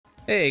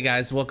Hey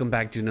guys, welcome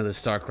back to another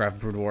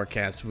Starcraft Brood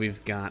Warcast.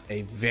 We've got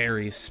a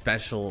very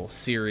special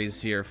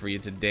series here for you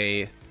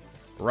today.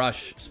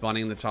 Rush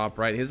spawning in the top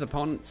right. His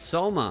opponent,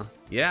 Soma.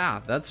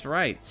 Yeah, that's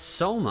right,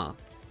 Soma,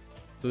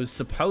 who's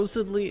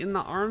supposedly in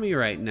the army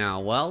right now.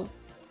 Well,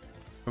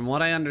 from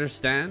what I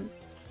understand,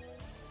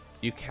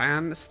 you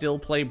can still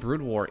play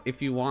Brood War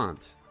if you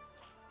want.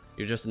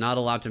 You're just not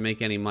allowed to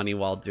make any money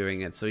while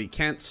doing it. So he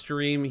can't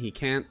stream, he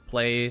can't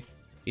play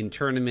in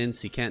tournaments,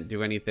 he can't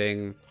do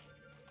anything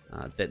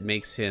that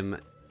makes him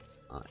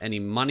any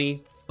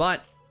money,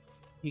 but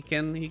he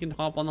can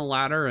hop on the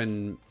ladder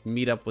and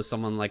meet up with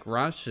someone like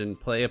Rush and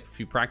play a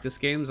few practice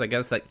games. I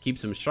guess that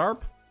keeps him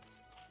sharp.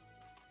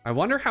 I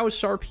wonder how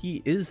sharp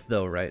he is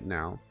though right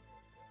now.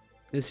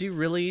 Is he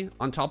really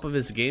on top of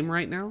his game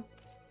right now?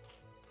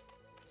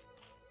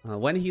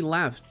 When he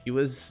left, he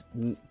was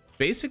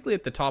basically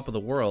at the top of the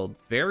world,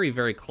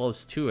 very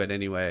close to it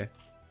anyway.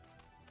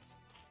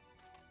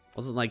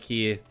 Wasn't like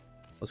he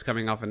was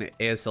coming off an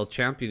ASL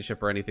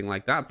championship or anything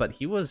like that, but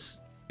he was,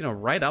 you know,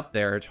 right up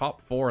there,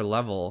 top 4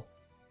 level,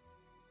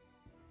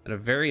 at a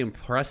very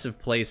impressive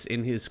place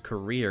in his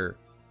career.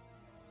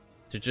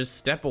 To just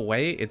step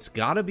away, it's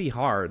gotta be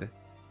hard.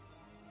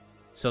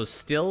 So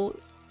still,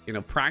 you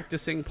know,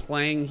 practicing,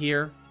 playing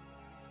here.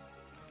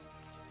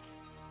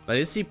 But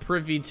is he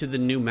privy to the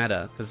new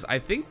meta? Because I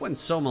think when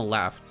Soma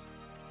left,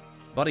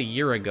 about a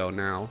year ago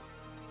now,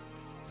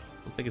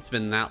 I don't think it's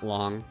been that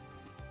long,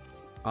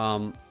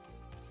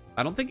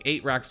 I don't think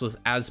 8 racks was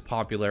as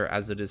popular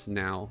as it is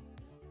now.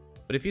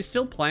 But if he's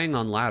still playing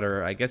on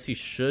ladder, I guess he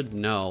should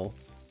know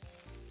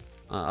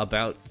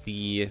about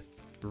the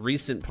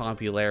recent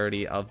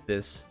popularity of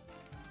this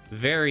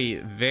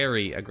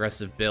very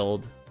aggressive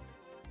build,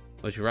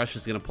 which Rush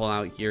is going to pull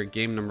out here.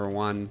 Game number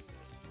 1.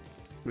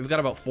 We've got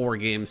about 4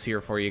 games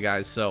here for you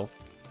guys, so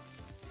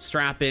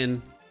strap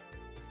in.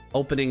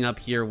 Opening up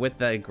here with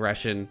the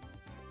aggression.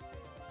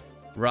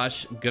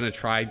 Rush gonna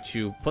try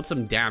to put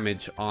some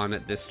damage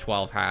on this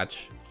 12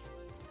 hatch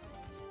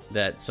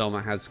that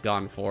Soma has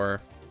gone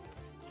for.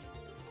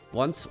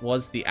 Once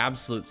was the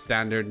absolute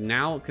standard,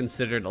 now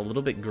considered a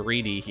little bit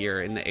greedy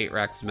here in the 8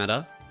 racks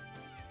meta.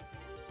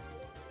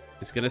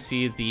 He's gonna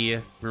see the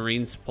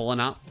Marines pulling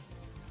up.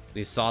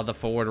 He saw the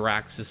forward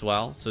racks as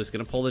well, so he's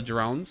gonna pull the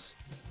drones.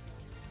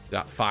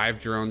 Got 5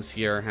 drones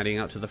here heading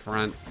out to the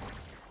front.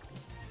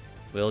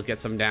 We'll get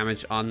some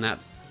damage on that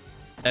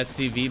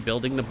SCV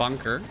building the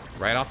bunker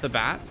right off the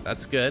bat.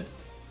 That's good.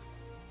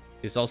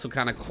 He's also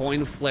kind of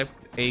coin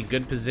flipped a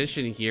good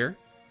position here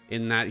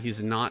in that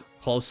he's not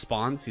close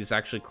spawns. He's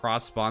actually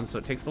cross spawns, so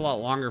it takes a lot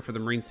longer for the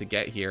Marines to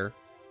get here.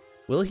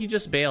 Will he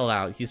just bail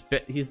out?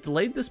 He's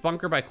delayed this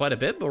bunker by quite a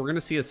bit, but we're going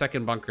to see a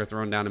second bunker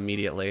thrown down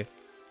immediately.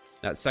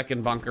 That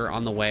second bunker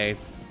on the way.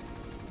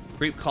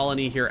 Creep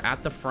colony here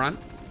at the front.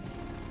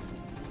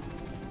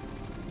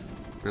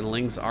 And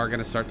lings are going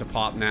to start to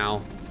pop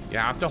now. You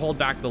have to hold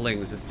back the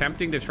lings. It's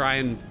tempting to try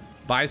and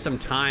buy some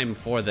time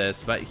for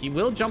this, but he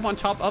will jump on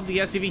top of the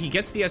SCV. He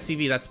gets the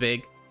SCV. That's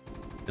big.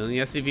 And the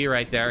SCV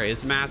right there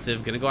is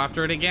massive. Gonna go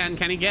after it again.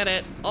 Can he get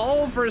it?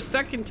 Oh, for a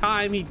second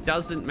time, he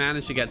doesn't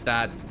manage to get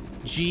that.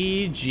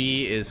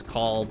 GG is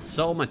called.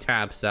 Soma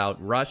taps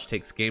out. Rush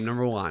takes game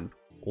number 1.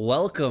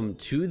 Welcome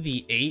to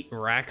the 8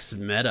 racks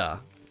meta.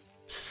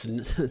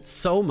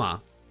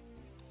 Soma.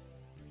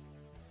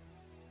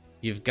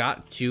 You've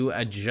got to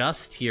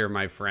adjust here,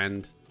 my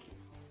friend.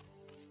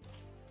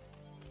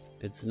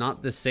 It's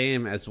not the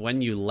same as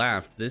when you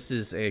left. This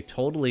is a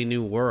totally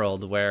new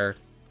world where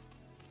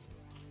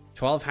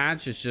 12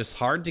 hatch is just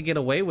hard to get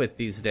away with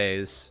these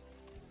days.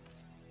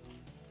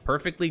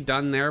 Perfectly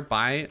done there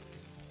by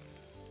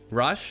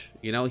Rush.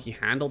 You know, he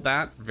handled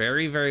that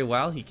very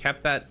well. He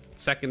kept that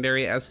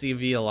secondary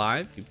SCV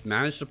alive. He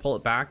managed to pull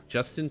it back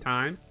just in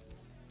time.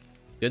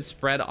 Good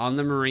spread on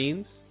the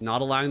Marines,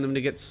 not allowing them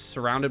to get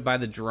surrounded by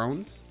the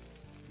drones.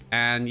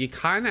 And you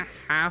kind of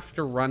have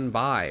to run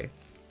by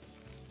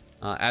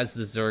as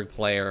the Zerg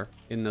player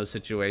in those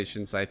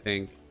situations, I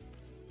think.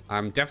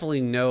 I'm definitely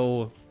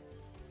no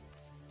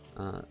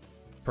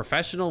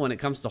professional when it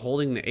comes to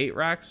holding the 8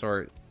 racks,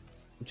 or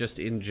just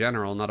in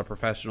general, not a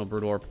professional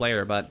Brood War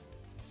player, but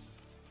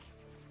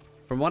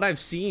from what I've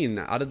seen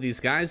out of these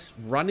guys,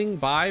 running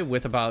by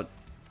with about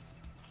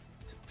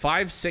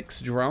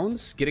 5-6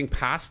 drones, getting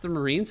past the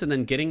Marines, and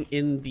then getting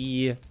in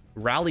the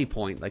rally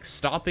point, like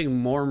stopping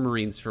more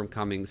Marines from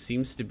coming,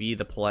 seems to be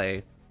the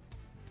play.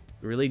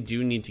 You really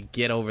do need to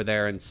get over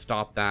there and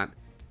stop that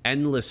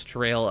endless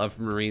trail of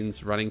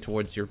Marines running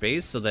towards your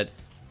base so that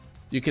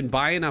you can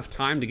buy enough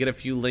time to get a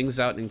few lings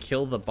out and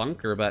kill the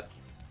bunker, but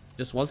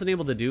just wasn't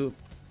able to do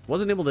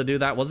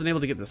that. Wasn't able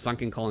to get the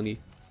sunken colony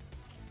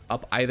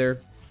up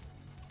either,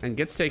 and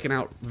gets taken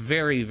out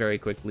very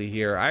quickly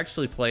here. I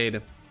actually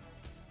played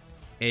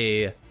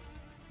a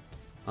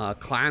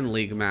clan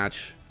league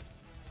match,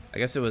 I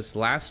guess it was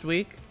last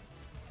week,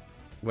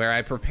 where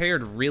I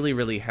prepared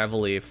really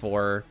heavily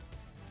for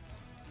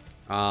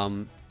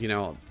you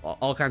know,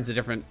 all kinds of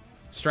different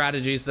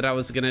strategies that I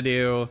was gonna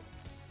do,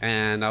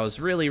 and I was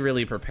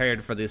really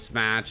prepared for this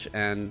match.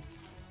 And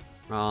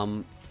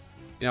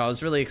you know, I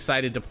was really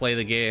excited to play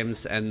the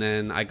games, and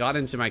then I got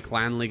into my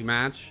Clan League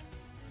match,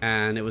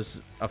 and it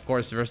was, of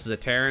course, versus a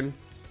Terran,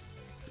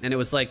 and it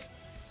was like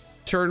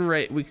turn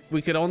rate,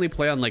 we could only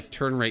play on like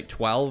turn rate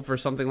 12 or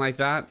something like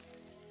that,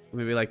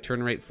 maybe like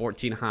turn rate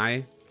 14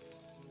 high,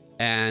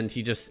 and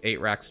he just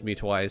 8-racked me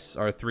twice,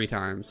 or 3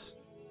 times.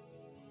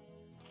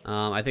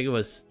 I think it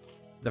was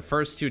the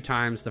first 2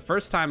 times. The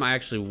first time I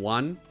actually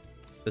won.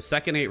 The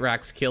second 8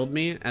 racks killed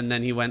me, and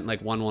then he went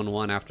like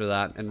 1-1-1 after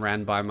that and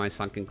ran by my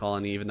sunken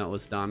colony even though it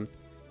was done.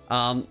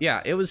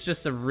 Yeah, it was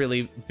just a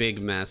really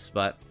big mess,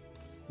 but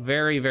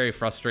very, very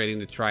frustrating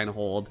to try and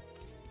hold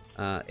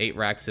 8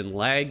 racks in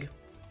leg.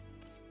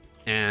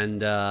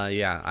 And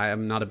yeah, I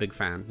am not a big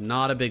fan.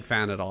 Not a big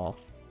fan at all.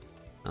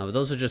 But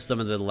those are just some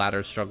of the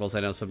ladder struggles. I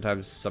know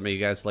sometimes some of you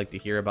guys like to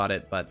hear about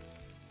it, but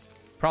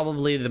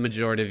probably the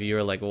majority of you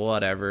are like,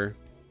 whatever,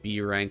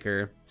 B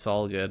ranker, it's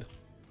all good.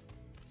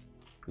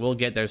 We'll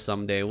get there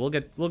someday. We'll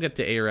get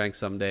to A rank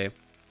someday.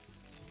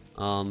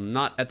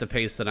 Not at the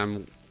pace that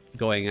I'm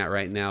going at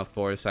right now, of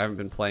course. I haven't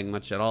been playing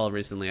much at all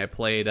recently. I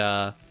played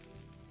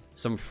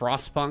some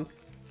Frostpunk,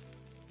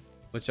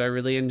 which I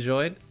really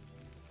enjoyed.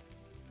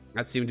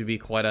 That seemed to be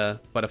quite a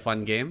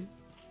fun game.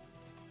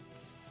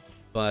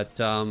 But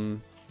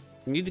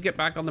we need to get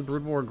back on the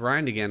Brood War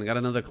grind again. Got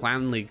another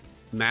Clan League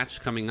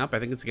match coming up. I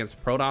think it's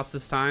against Protoss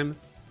this time.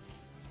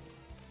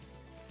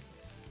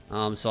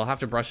 So I'll have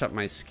to brush up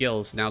my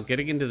skills. Now,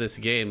 getting into this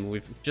game,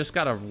 we've just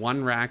got a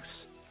 1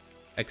 racks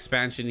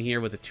expansion here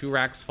with a 2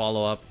 racks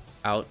follow-up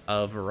out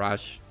of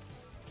Rush.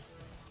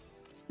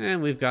 And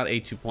we've got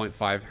a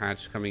 2.5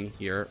 hatch coming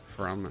here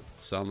from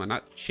Soma.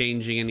 Not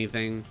changing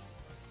anything,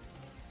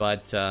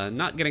 but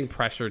not getting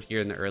pressured here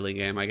in the early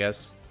game, I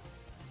guess.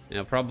 You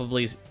know,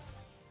 probably...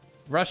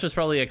 Rush is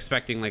probably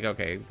expecting, like,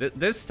 okay,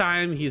 this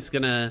time he's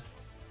gonna,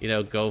 you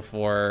know, go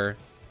for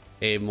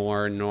a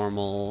more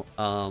normal...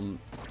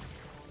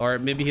 or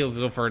maybe he'll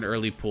go for an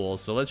early pool.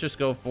 So let's just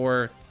go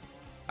for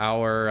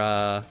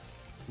our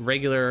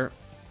regular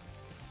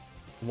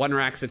 1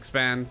 racks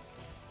expand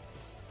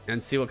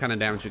and see what kind of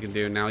damage we can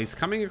do. Now he's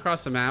coming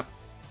across the map.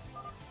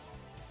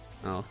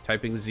 Oh,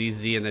 typing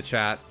ZZ in the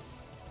chat.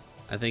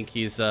 I think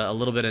he's a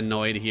little bit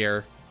annoyed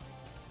here.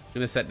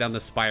 Gonna set down the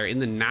Spire in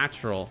the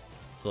natural.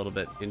 It's a little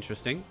bit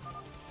interesting.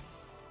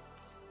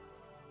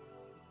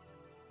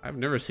 I've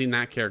never seen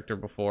that character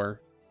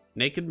before.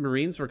 Naked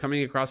Marines were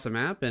coming across the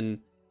map, and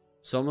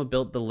Soma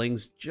built the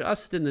Lings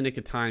just in the nick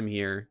of time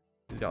here.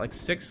 He's got like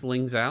 6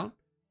 Lings out,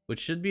 which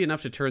should be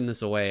enough to turn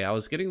this away. I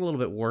was getting a little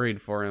bit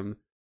worried for him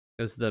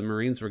because the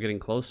Marines were getting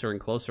closer and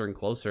closer and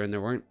closer, and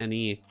there weren't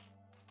any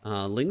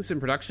Lings in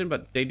production,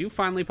 but they do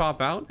finally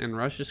pop out, and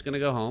Rush is going to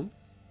go home.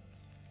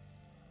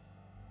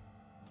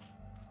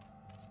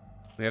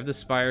 We have the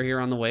Spire here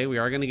on the way. We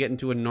are going to get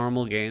into a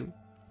normal game.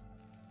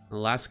 The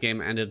last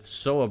game ended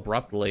so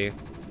abruptly.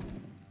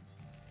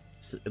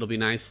 It'll be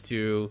nice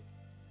to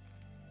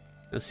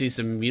see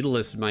some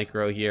Mutalisk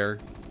micro here.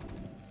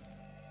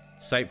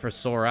 Sight for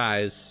sore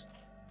eyes.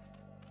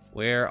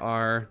 Where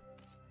are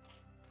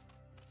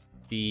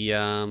the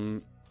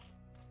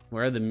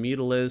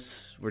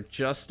Mutalisks? We're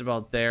just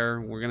about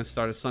there. We're gonna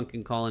start a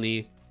sunken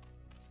colony.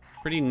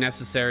 Pretty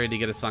necessary to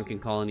get a sunken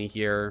colony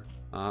here,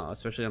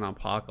 especially on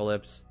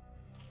Apocalypse.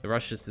 The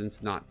rush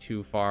distance not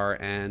too far,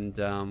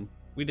 and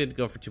we did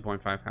go for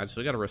 2.5 hatch, so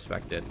we gotta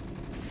respect it.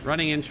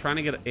 Running in, trying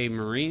to get a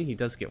Marine. He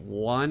does get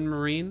 1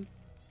 Marine.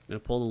 I'm gonna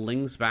pull the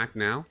Lings back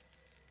now.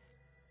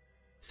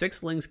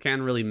 6 Lings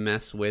can really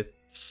mess with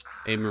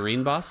a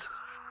Marine bust.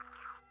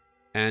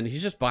 And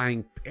he's just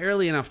buying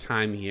barely enough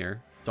time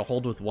here to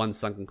hold with 1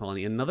 sunken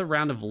colony. Another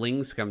round of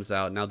Lings comes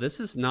out. Now this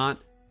is not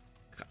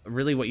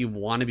really what you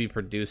want to be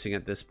producing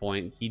at this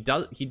point. He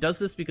does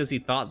this because he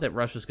thought that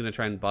Rush was gonna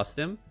try and bust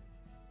him.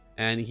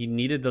 And he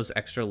needed those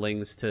extra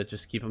Lings to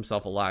just keep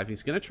himself alive.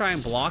 He's gonna try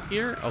and block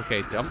here.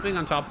 Okay, jumping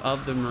on top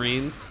of the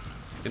Marines.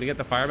 Gonna get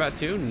the Firebat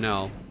too?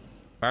 No.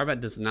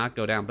 Firebat does not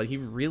go down, but he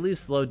really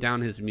slowed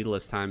down his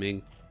Mutalisk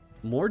timing.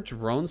 More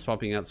drones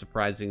popping out,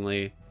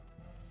 surprisingly.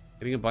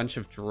 Getting a bunch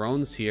of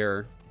drones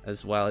here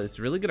as well. It's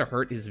really gonna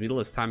hurt his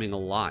Mutalisk timing a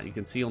lot. You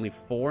can see only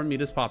 4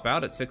 Mutas pop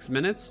out at 6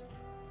 minutes.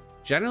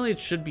 Generally, it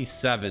should be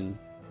 7.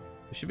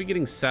 We should be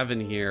getting 7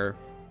 here,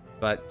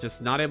 but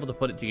just not able to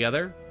put it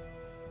together.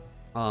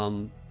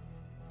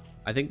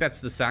 I think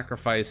that's the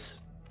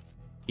sacrifice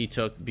he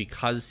took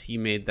because he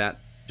made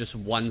that just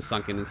 1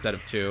 sunken instead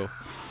of 2.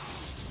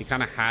 He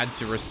kind of had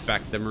to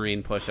respect the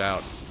Marine push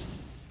out.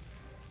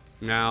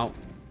 Now,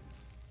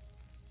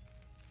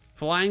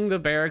 flying the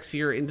barracks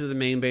here into the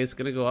main base,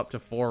 gonna go up to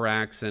 4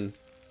 racks and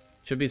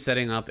should be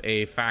setting up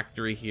a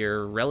factory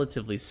here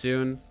relatively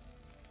soon.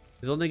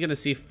 He's only gonna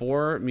see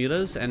 4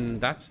 mutas,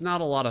 and that's not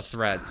a lot of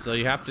threats. So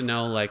you have to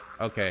know, like,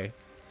 okay,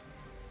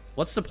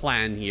 what's the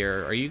plan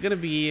here? Are you gonna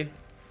be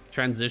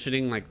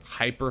transitioning like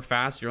hyper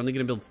fast? You're only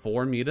gonna build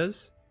 4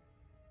 mutas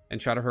and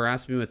try to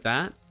harass me with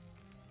that?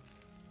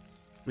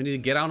 We need to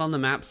get out on the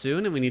map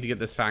soon, and we need to get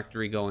this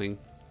factory going,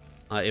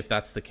 if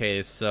that's the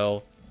case.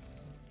 So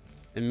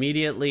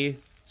immediately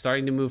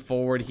starting to move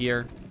forward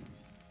here.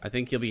 I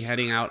think he'll be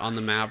heading out on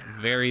the map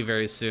very,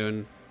 very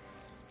soon.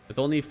 With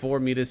only 4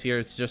 mutas here,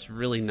 it's just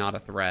really not a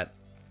threat.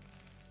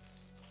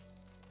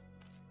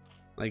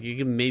 Like, you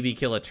can maybe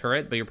kill a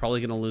turret, but you're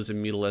probably going to lose a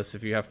mutalist.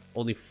 If you have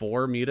only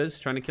 4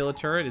 mutas trying to kill a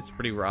turret, it's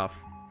pretty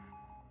rough.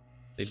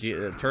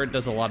 The turret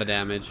does a lot of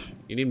damage.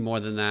 You need more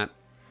than that.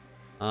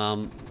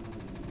 7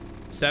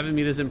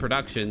 mutas in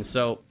production,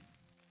 so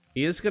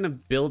he is going to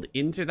build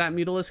into that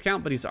mutalist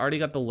count, but he's already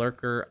got the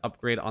lurker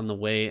upgrade on the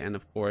way, and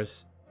of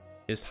course,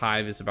 his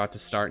hive is about to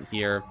start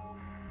here.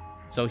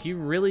 So he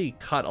really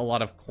cut a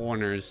lot of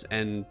corners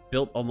and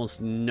built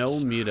almost no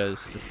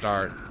mutas to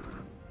start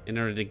in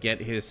order to get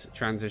his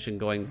transition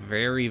going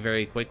very,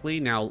 very quickly.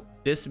 Now,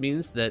 this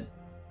means that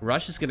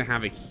Rush is going to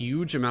have a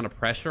huge amount of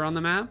pressure on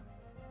the map,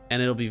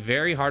 and it'll be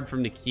very hard for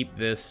him to keep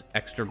this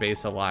extra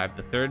base alive.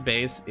 The third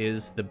base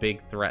is the big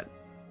threat.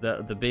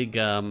 The big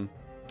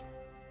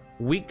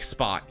weak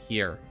spot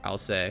here, I'll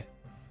say.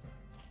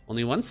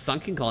 Only one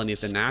sunken colony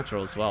at the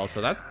natural as well,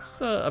 so that's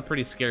a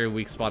pretty scary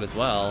weak spot as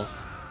well.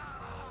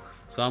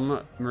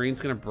 Some Marines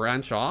gonna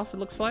branch off, it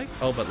looks like.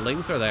 Oh, but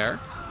Lings are there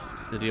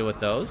to deal with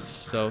those.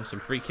 So some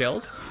free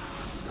kills.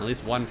 At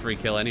least one free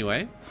kill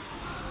anyway.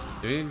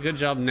 Doing a good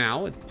job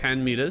now with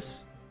 10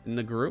 mutas in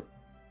the group.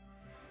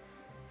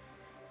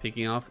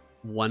 Picking off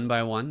one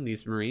by one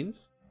these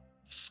Marines.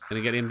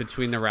 Gonna get in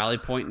between the rally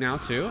point now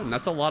too, and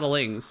that's a lot of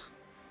Lings.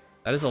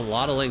 That is a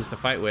lot of Lings to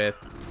fight with.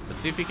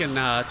 Let's see if he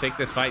can take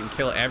this fight and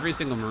kill every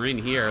single Marine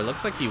here.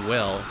 Looks like he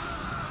will.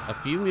 A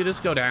few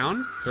mutas go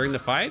down during the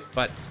fight,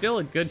 but still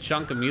a good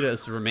chunk of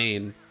mutas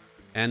remain.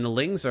 And the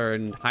Lings are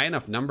in high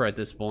enough number at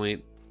this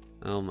point.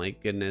 Oh my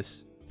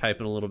goodness.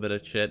 Typing a little bit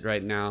of shit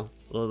right now.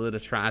 A little bit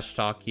of trash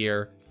talk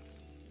here.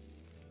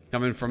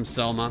 Coming from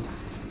Soma.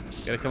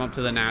 Gotta come up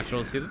to the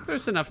natural. See,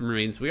 there's enough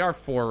Marines. We are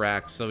 4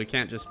 racks, so we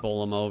can't just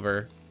bowl them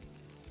over.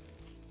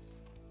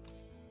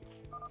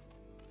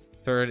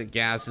 Third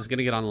gas is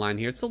gonna get online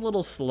here. It's a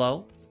little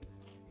slow.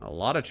 A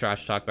lot of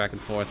trash talk back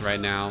and forth right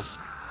now.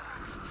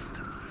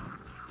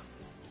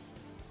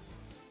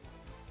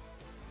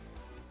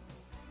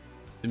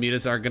 The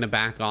mutas are gonna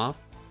back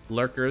off.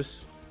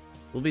 Lurkers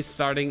will be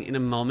starting in a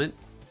moment.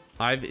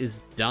 Hive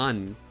is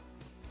done.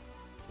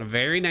 A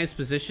very nice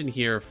position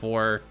here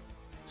for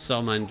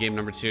Soma in game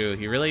number 2.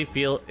 He really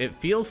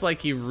feels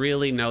like he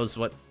really knows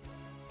what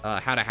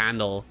how to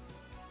handle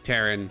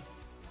Terran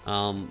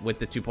with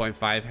the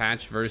 2.5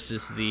 hatch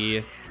versus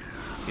the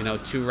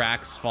 2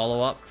 racks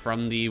follow up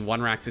from the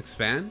 1 racks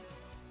expand.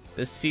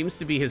 This seems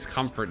to be his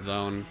comfort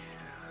zone.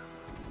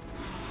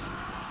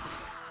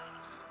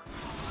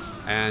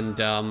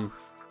 And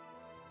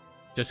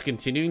just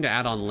continuing to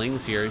add on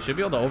Lings here. He should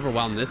be able to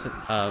overwhelm this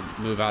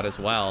move out as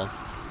well.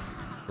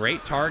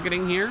 Great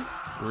targeting here.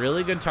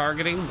 Really good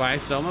targeting by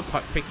Soma,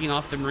 picking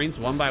off the Marines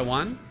one by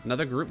one.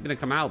 Another group gonna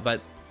come out,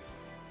 but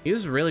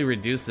he's really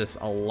reduced this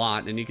a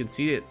lot, and you can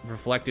see it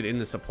reflected in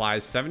the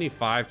supplies.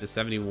 75 to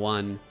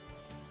 71.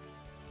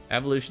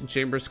 Evolution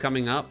Chambers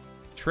coming up.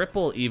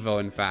 Triple Evo,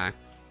 in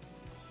fact.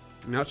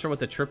 I'm not sure what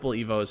the triple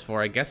Evo is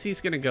for. I guess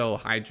he's gonna go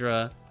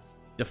Hydra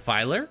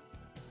Defiler.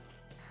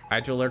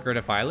 Hydra Lurker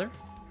Defiler.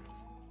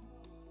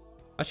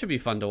 That should be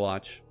fun to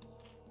watch.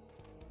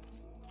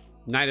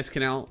 Nidus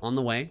Canal on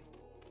the way.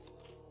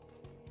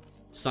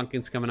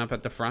 Sunken's coming up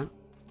at the front.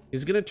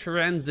 He's gonna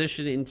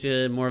transition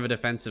into more of a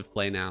defensive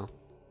play now.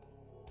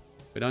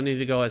 We don't need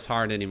to go as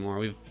hard anymore.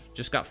 We've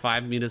just got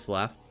 5 mutas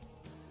left.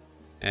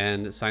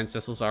 And Science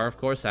Vessels are, of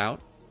course,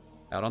 out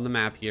on the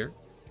map here.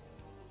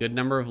 Good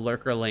number of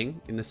Lurker Ling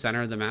in the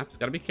center of the map. So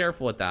gotta be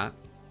careful with that.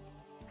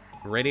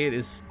 Radiate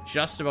is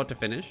just about to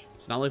finish.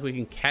 It's not like we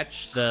can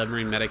catch the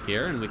Marine Medic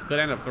here, and we could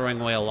end up throwing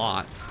away a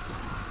lot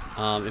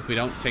if we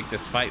don't take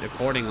this fight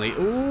accordingly.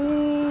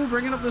 Ooh,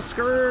 bringing up the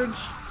Scourge.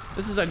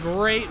 This is a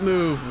great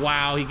move.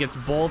 Wow, he gets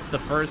both the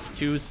first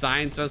 2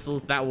 Science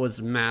Vessels. That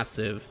was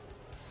massive.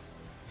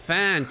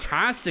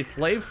 Fantastic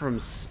play from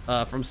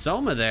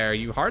Soma there.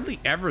 You hardly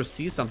ever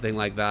see something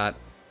like that,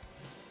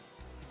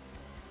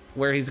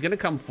 where he's gonna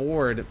come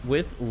forward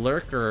with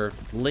Lurker,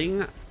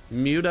 Ling,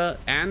 Muta,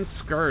 and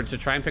Scourge to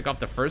try and pick off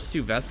the first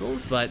 2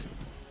 vessels, but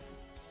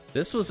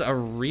this was a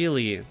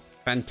really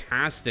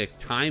fantastic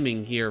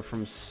timing here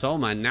from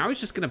Soma. And now he's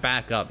just gonna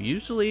back up.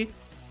 Usually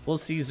we'll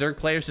see Zerg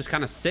players just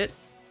kind of sit.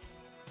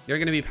 You're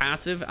gonna be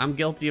passive. I'm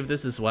guilty of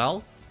this as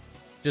well.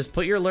 Just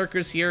put your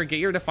Lurkers here, get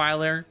your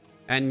Defiler,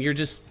 and you're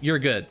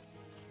good.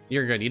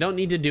 You're good. You don't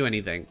need to do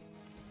anything.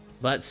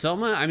 But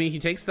Soma, I mean, he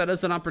takes that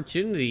as an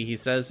opportunity. He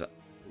says,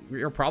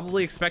 you're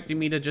probably expecting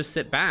me to just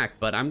sit back,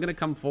 but I'm gonna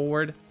come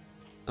forward.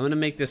 I'm gonna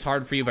make this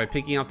hard for you by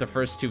picking out the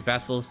first 2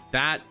 vessels.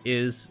 That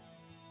is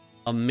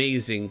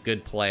amazing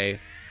good play.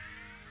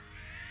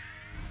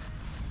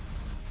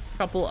 A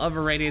couple of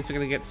Irradiates are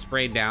gonna get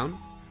sprayed down.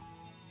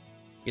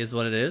 Is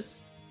what it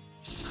is.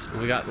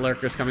 We got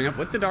Lurkers coming up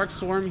with the Dark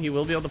Swarm. He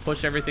will be able to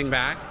push everything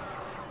back.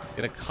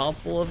 Get a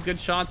couple of good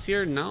shots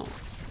here. No.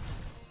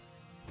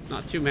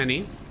 Not too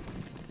many.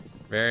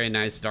 Very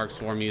nice Dark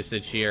Swarm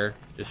usage here.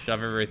 Just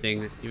shove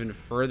everything even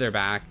further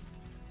back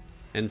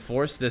and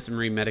force this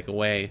Marine Medic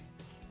away.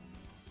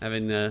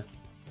 Having the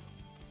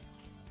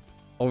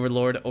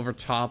Overlord over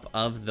top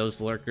of those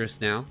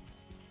lurkers now.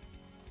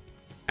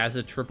 Has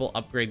a triple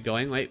upgrade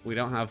going. Wait, we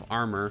don't have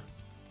armor.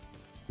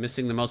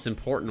 Missing the most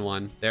important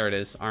one. There it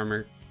is.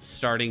 Armor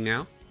starting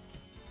now.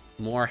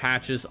 More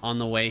hatches on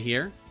the way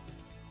here.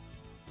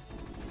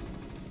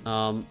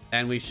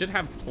 And we should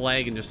have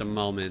Plague in just a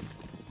moment.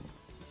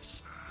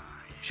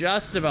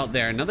 Just about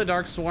there. Another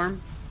Dark Swarm.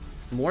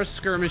 More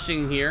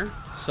skirmishing here.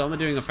 Soma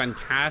doing a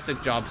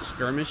fantastic job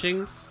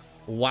skirmishing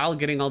while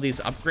getting all these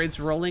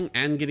upgrades rolling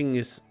and getting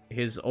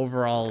his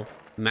overall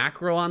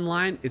macro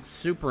online. It's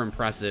super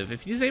impressive.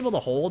 If he's able to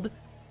hold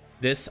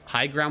this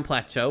high ground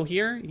plateau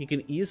here, he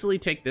can easily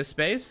take this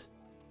space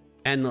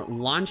and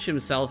launch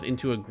himself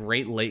into a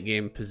great late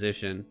game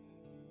position.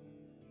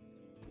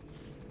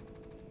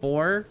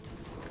 4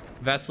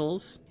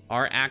 vessels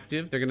are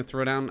active. They're going to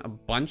throw down a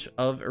bunch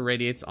of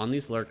irradiates on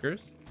these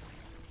lurkers.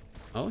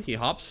 Oh, he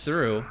hops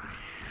through.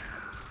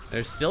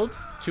 There's still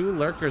 2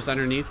 lurkers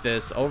underneath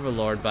this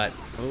Overlord, but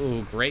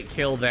ooh, great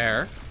kill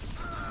there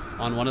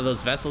on one of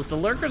those vessels. The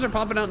lurkers are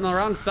popping out on the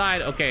wrong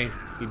side. Okay,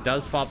 he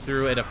does pop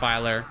through a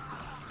defiler.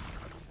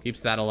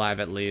 Keeps that alive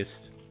at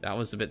least. That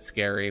was a bit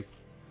scary.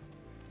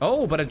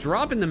 Oh, but a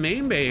drop in the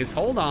main base.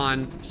 Hold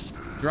on.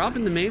 Drop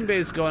in the main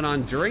base going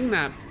on during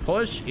that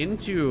push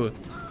into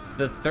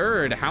the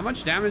third. How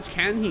much damage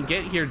can he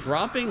get here?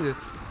 Dropping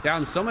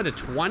down Soma to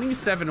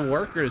 27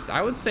 workers.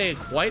 I would say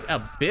quite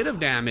a bit of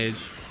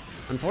damage.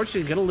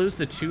 Unfortunately, gonna lose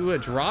the 2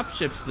 drop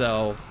ships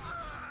though.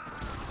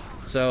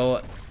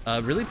 So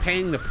really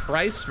paying the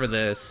price for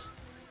this.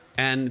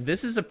 And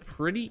this is a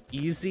pretty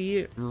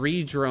easy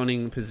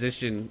re-droning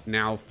position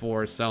now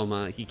for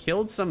Soma. He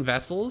killed some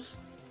vessels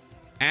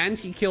and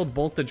he killed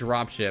both the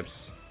drop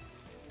ships.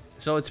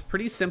 So it's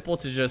pretty simple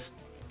to just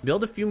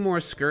build a few more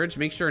Scourge,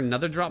 make sure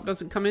another drop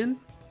doesn't come in,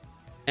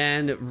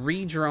 and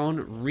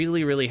re-drone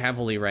really, really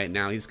heavily right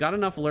now. He's got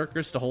enough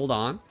lurkers to hold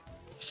on,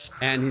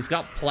 and he's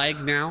got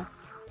Plague now.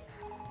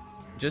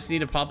 Just need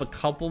to pop a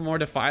couple more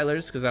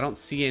defilers because I don't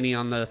see any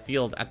on the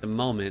field at the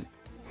moment.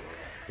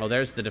 Well,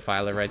 there's the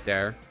defiler right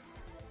there.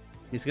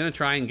 He's gonna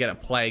try and get a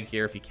Plague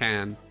here if he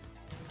can,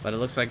 but it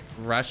looks like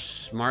Rush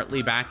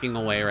smartly backing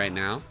away right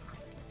now.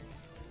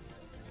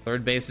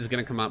 Third base is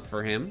gonna come up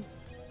for him,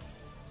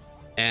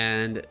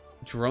 and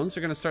drones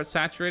are gonna start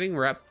saturating.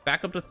 We're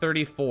back up to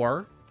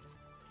 34.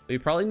 But he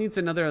probably needs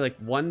another like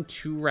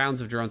 1-2 rounds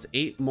of drones.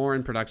 8 more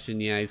in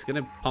production. Yeah, he's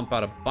gonna pump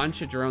out a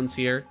bunch of drones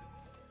here.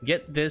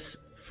 Get this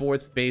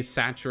 4th base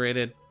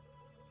saturated,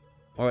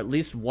 or at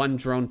least 1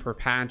 drone per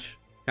patch.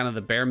 Kind of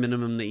the bare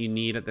minimum that you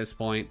need at this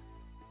point.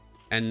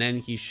 And then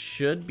he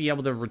should be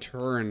able to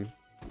return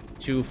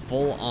to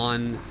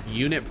full-on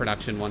unit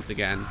production once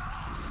again.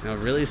 You know,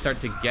 really start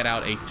to get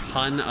out a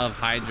ton of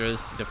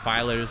Hydras,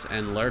 Defilers,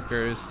 and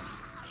Lurkers.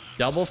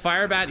 Double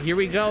Firebat, here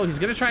we go. He's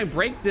gonna try and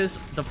break this,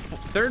 the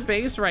 3rd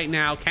base right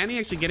now. Can he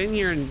actually get in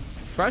here and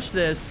crush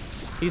this?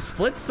 He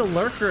splits the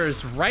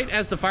Lurkers right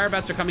as the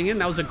Firebats are coming in.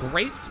 That was a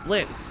great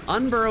split.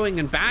 Unburrowing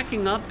and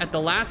backing up at the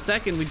last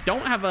second. We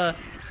don't have a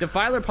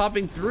Defiler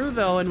popping through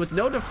though, and with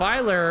no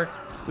Defiler,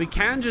 we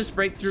can just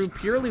break through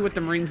purely with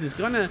the Marines. He's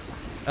gonna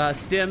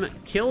stim,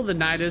 kill the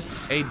Nidus.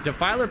 A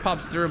Defiler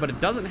pops through, but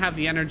it doesn't have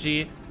the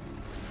energy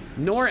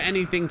nor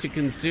anything to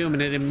consume,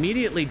 and it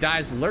immediately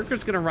dies.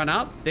 Lurker's gonna run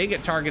up. They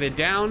get targeted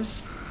down.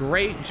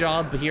 Great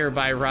job here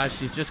by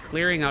Rush. He's just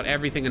clearing out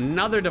everything.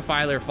 Another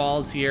Defiler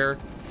falls here,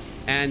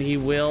 and he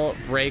will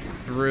break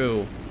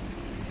through.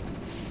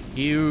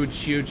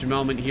 Huge, huge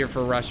moment here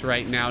for Rush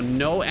right now.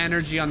 No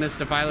energy on this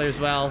Defiler as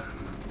well.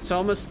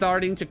 Soma's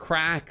starting to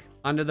crack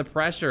under the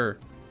pressure.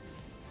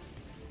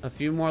 A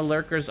few more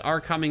Lurkers are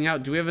coming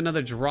out. Do we have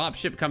another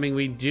dropship coming?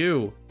 We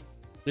do.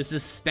 This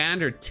is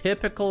standard,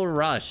 typical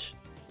Rush.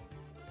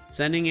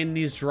 Sending in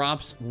these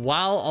drops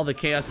while all the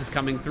chaos is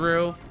coming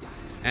through.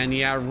 And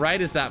yeah, right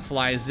as that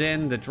flies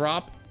in, the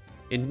drop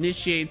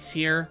initiates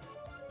here,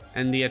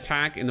 and the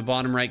attack in the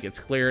bottom right gets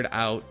cleared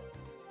out.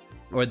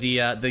 Or the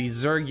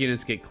Zerg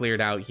units get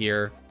cleared out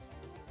here.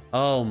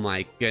 Oh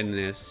my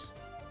goodness.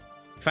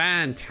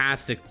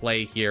 Fantastic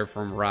play here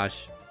from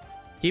Rush.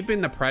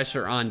 Keeping the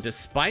pressure on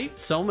despite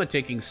Soma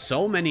taking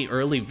so many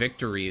early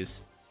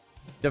victories.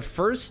 The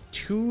first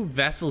 2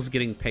 vessels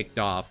getting picked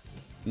off.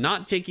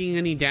 Not taking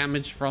any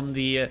damage from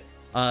the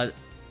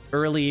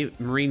early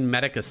Marine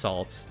medic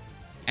assaults.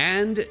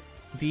 And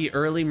the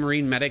early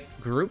Marine medic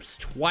groups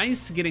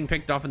twice getting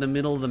picked off in the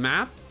middle of the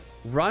map.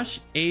 Rush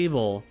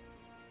able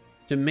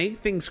to make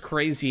things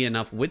crazy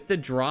enough with the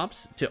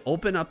drops to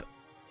open up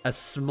a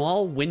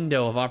small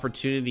window of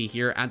opportunity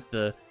here at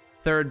the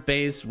 3rd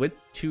base with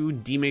 2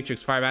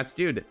 D-Matrix Firebats.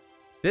 Dude,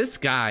 this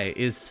guy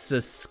is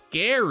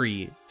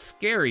scary,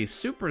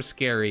 super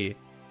scary,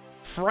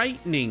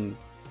 frightening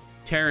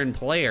Terran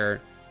player,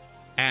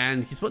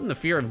 and he's putting the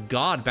fear of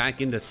God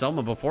back into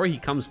Soma before he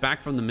comes back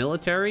from the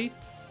military.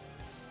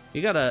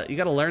 You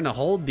gotta learn to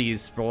hold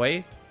these,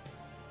 boy.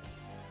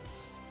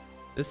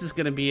 This is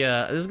gonna be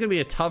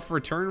a tough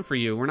return for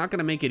you. We're not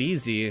gonna make it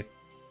easy.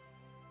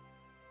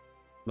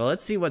 But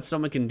let's see what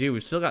Soma can do.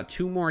 We've still got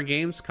 2 more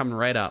games coming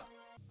right up.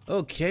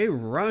 Okay,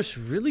 Rush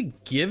really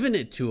giving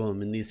it to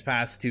him in these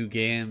past 2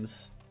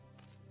 games.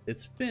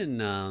 It's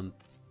been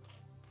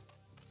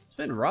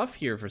rough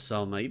here for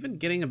Soma. Even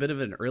getting a bit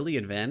of an early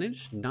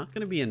advantage, not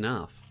going to be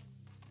enough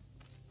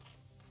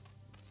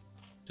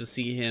to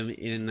see him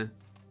in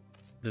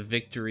the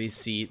victory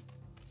seat.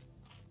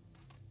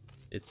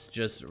 It's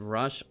just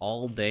Rush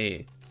all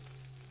day,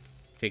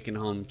 taking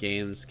home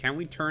games. Can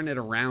we turn it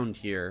around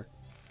here?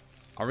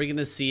 Are we going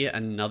to see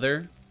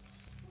another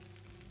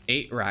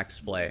 8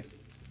 racks play?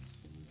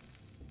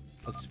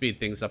 Let's speed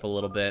things up a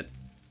little bit.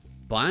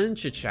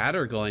 Bunch of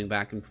chatter going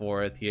back and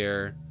forth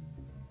here.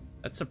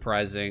 That's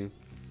surprising.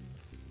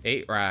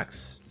 8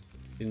 racks.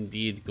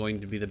 Indeed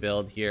going to be the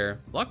build here.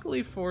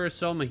 Luckily for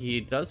Soma,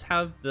 he does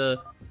have the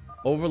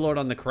Overlord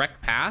on the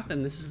correct path,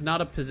 and this is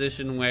not a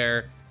position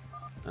where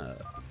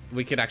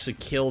we could actually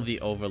kill the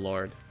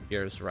Overlord.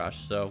 Here's Rush,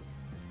 so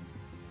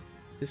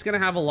he's gonna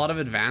have a lot of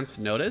advance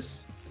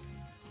notice,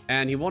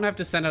 and he won't have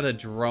to send out a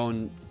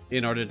drone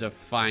in order to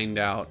find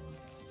out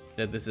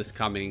that this is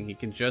coming. He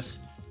can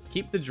just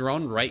keep the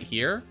drone right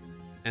here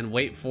and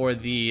wait for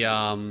the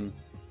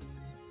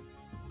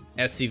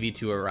SCV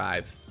to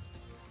arrive.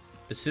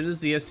 As soon as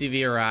the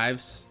SCV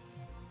arrives,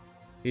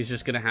 he's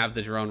just gonna have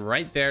the drone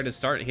right there to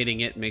start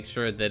hitting it, make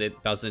sure that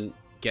it doesn't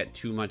get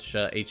too much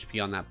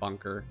HP on that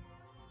bunker.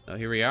 So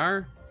here we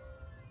are,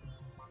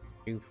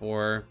 looking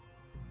for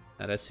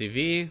that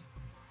SCV.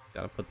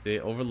 Gotta put the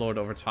Overlord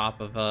over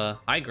top of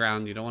high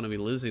ground. You don't want to be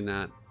losing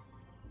that.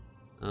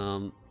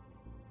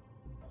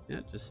 Yeah,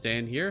 just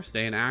staying here,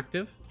 staying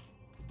active.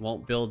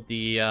 Won't build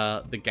the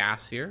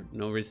gas here.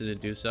 No reason to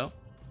do so.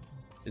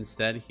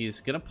 Instead,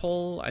 he's gonna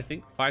pull, I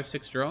think,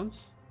 5-6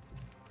 drones.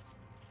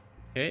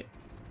 Okay.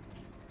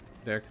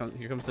 Here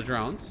comes the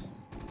drones.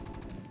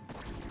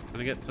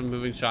 Gonna get some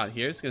moving shot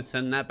here. He's gonna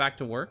send that back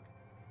to work.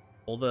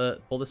 Pull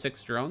the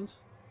 6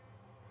 drones.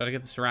 Gotta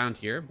get this around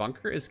here.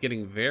 Bunker is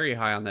getting very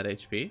high on that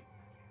HP.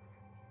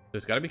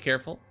 There's gotta be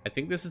careful. I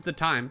think this is the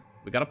time.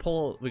 We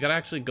gotta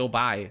actually go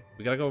by.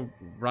 We gotta go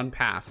run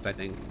past, I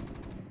think.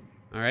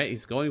 Alright,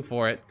 he's going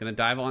for it. Gonna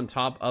dive on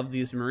top of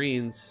these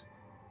Marines.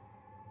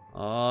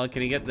 Oh,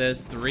 can he get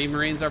this? 3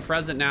 Marines are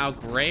present now.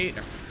 Great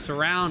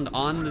surround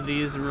on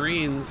these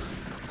Marines.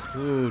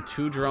 Ooh,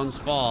 2 drones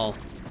fall.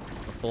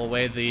 We'll pull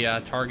away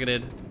the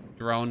targeted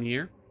drone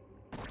here.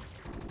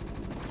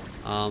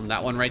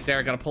 That one right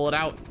there, gotta pull it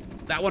out.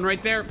 That one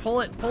right there, pull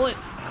it, pull it.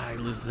 Ah, he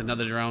loses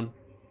another drone.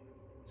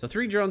 So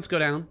 3 drones go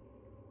down.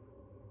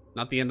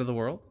 Not the end of the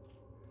world.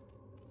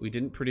 We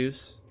didn't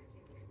produce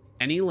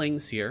any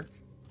lings here.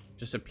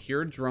 Just a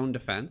pure drone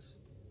defense.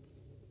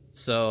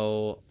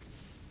 So,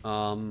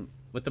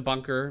 with the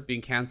bunker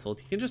being canceled,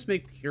 he can just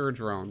make pure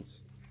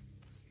drones.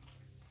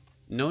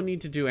 No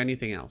need to do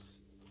anything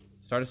else.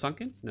 Start a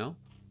sunken? No.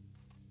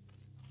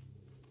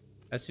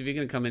 SCV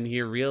gonna come in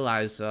here,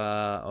 realize,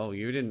 oh,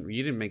 you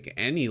didn't make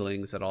any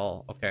lings at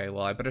all. Okay,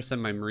 well, I better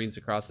send my Marines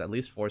across to at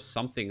least force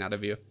something out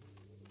of you.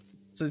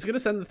 So he's gonna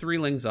send the 3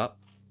 lings up,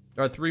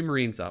 or 3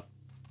 Marines up.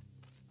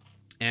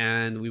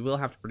 And we will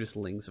have to produce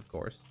lings, of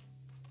course.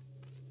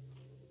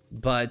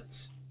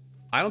 But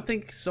I don't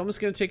think Soma's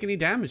gonna take any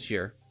damage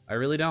here. I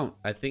really don't.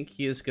 I think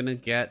he is gonna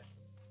get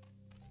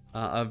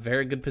a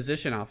very good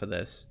position off of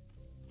this.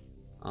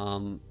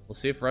 We'll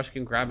see if Rush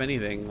can grab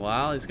anything.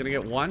 Well, he's gonna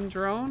get 1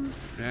 drone.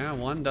 Yeah,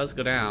 1 does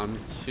go down.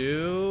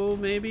 2,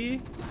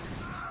 maybe?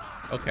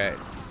 Okay,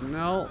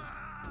 no.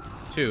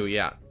 2,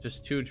 yeah,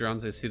 just 2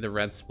 drones. I see the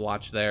red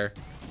splotch there.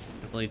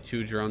 Definitely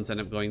 2 drones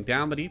end up going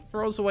down, but he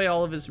throws away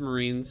all of his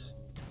Marines.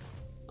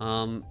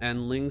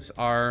 And lings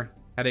are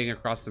heading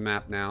across the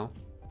map now.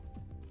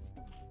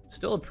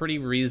 Still a pretty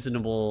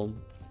reasonable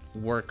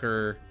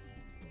worker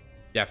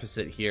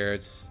deficit here.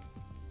 It's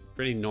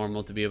pretty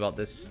normal to be about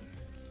this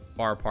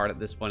far apart at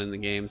this point in the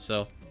game,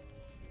 so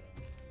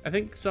I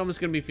think Soma's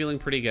gonna be feeling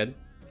pretty good.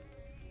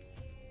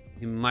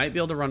 He might be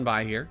able to run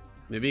by here.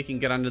 Maybe he can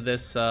get under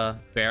this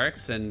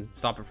barracks and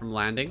stop it from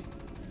landing.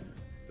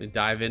 We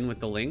dive in with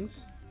the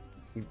lings.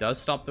 He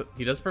does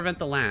prevent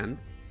the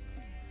land.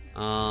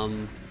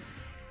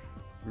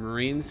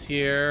 Marines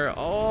here.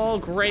 Oh,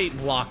 great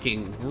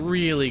blocking.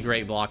 Really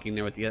great blocking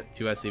there with the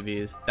 2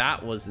 SCVs.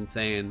 That was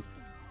insane.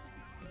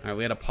 All right,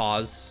 we had a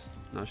pause.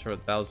 Not sure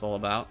what that was all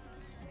about.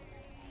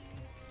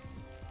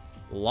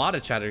 A lot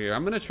of chatter here.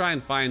 I'm gonna try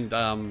and find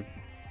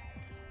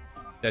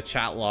the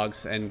chat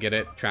logs and get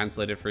it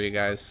translated for you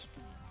guys,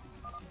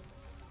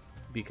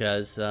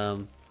 because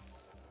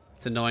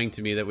it's annoying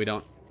to me that we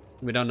don't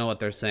know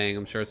what they're saying.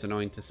 I'm sure it's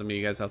annoying to some of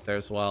you guys out there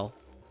as well.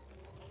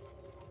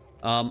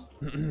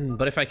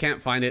 But if I can't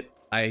find it,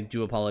 I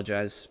do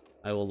apologize.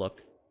 I will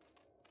look.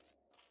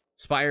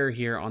 Spire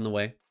here on the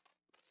way.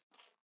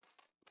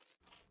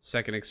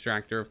 Second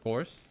extractor, of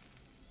course.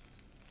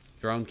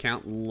 Drone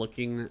count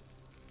looking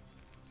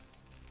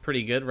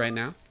pretty good right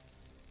now.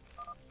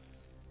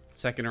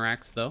 Second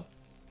racks though.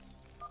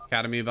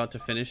 Academy about to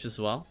finish as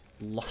well.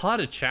 A lot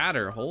of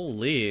chatter,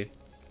 holy.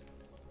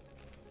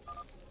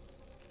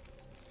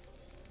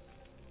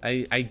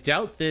 I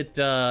doubt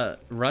that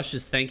Rush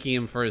is thanking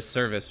him for his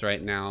service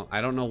right now. I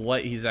don't know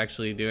what he's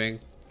actually doing.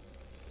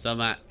 So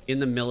I'm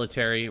in the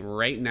military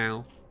right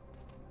now.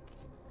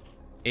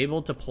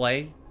 Able to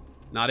play.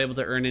 Not able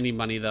to earn any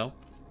money, though.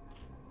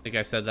 I think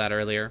I said that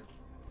earlier.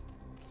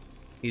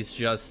 He's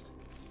just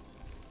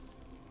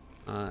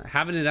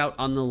having it out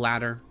on the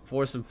ladder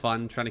for some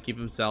fun, trying to keep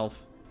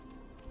himself,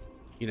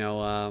 you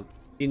know,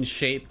 in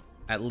shape,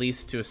 at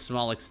least to a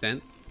small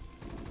extent.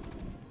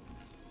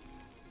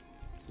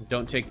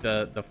 Don't take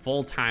the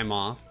full time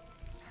off,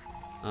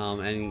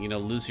 and, you know,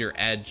 lose your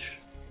edge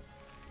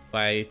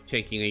by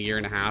taking a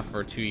 1.5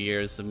 or 2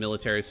 years of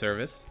military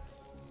service.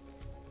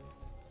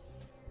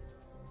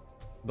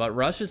 But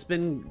Rush has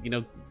been, you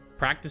know,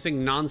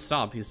 practicing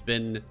non-stop. He's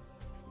been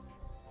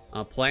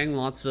playing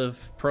lots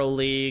of Pro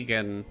League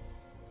and,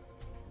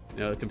 you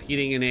know,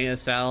 competing in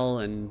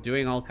ASL and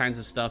doing all kinds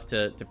of stuff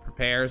to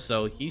prepare.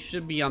 So he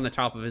should be on the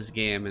top of his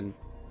game, and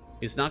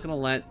he's not going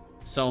to let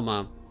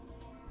Soma,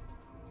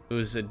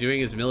 who's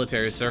doing his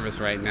military service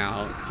right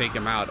now, take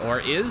him out.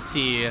 Or is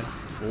he?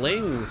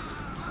 Lings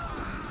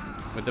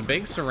with the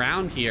big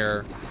surround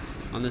here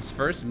on this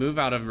first move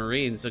out of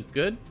Marines. A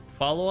good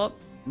follow-up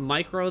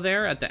micro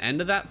there at the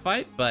end of that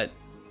fight, but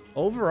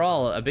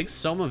overall a big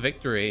Soma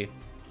victory.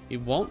 He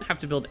won't have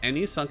to build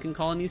any sunken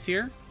colonies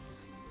here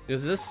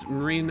because this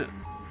Marine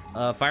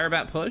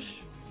Firebat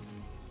push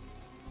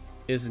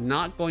is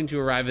not going to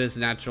arrive at his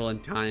natural in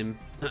time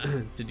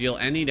to deal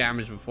any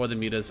damage before the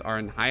mutas are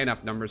in high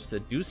enough numbers to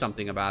do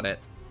something about it.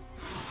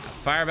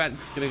 Firebat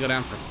is going to go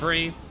down for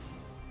free,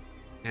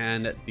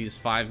 and these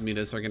 5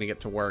 mutas are going to get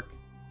to work.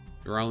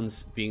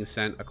 Drones being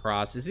sent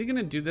across. Is he going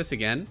to do this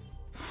again?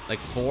 Like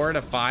 4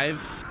 to 5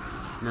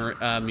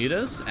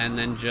 mutas, and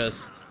then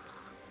just,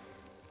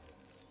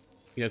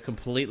 you know,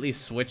 completely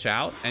switch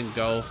out and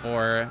go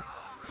for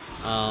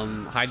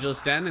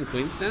Hydra's Den and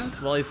Queen's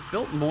Nest? Well, he's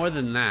built more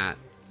than that.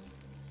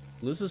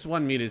 Loses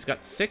 1 muta. He's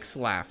got 6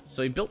 left,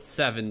 so he built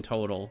 7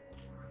 total.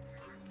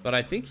 But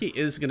I think he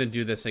is going to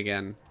do this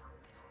again.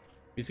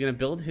 He's going to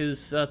build his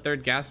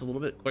 3rd gas a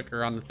little bit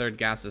quicker on the 3rd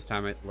gas this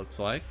time, it looks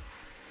like.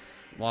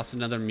 Lost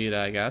another muta,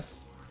 I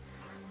guess.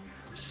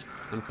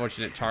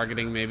 Unfortunate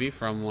targeting maybe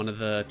from one of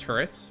the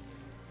turrets,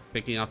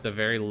 picking off the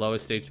very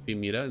lowest HP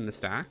muta in the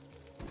stack.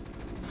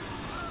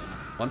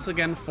 Once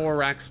again, 4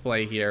 racks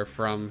play here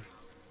from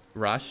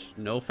Rush.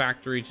 No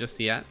factory just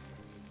yet,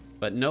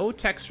 but no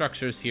tech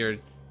structures here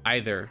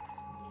either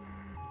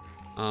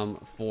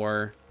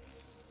for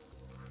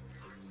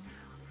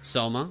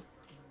Soma.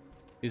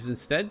 He's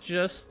instead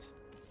just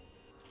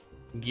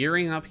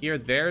gearing up here.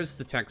 There's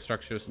the tech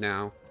structures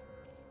now.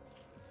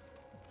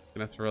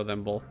 Gonna throw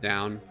them both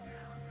down.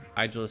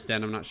 Hydra's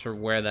Den, I'm not sure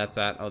where that's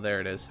at. Oh,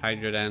 there it is.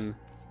 Hydra Den.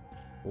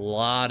 A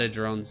lot of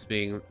drones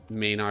being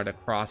Maynard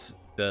across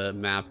the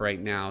map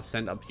right now.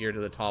 Send up here to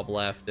the top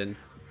left, and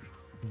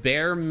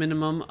bare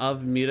minimum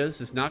of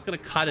mutas is not going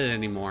to cut it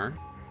anymore.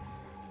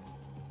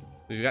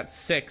 We've got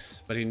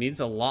 6, but he needs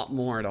a lot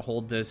more to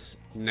hold this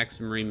next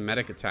Marine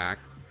medic attack.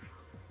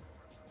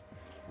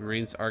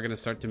 Marines are going to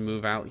start to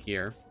move out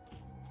here.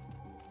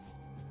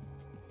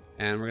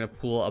 And we're going to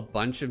pool a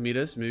bunch of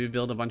mutas, maybe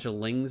build a bunch of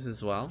lings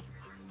as well.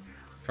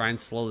 Try and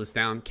slow this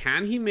down.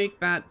 Can he make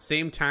that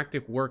same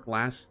tactic work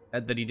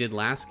that he did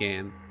last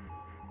game,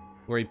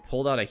 where he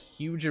pulled out a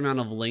huge amount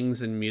of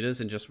lings and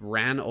mutas and just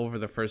ran over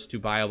the first 2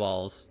 bio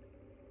balls?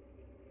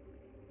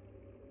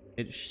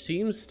 It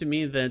seems to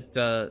me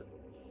that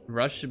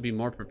Rush should be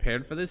more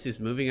prepared for this. He's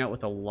moving out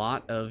with a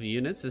lot of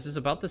units. This is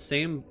about the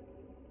same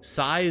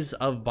size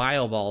of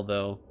bio ball,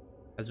 though,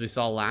 as we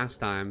saw last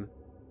time.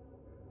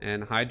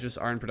 And Hydras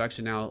are in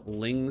production now.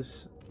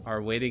 Lings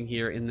are waiting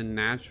here in the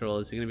natural.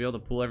 Is he going to be able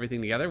to pull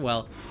everything together?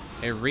 Well,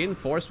 a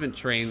reinforcement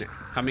train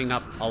coming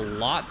up a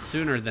lot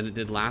sooner than it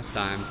did last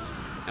time.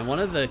 And one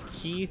of the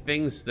key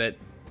things that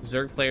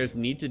Zerg players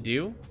need to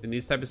do in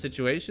these type of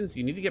situations,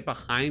 you need to get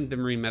behind the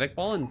Marine Medic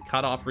Ball and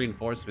cut off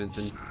reinforcements.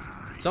 And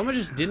Soma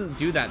just didn't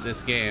do that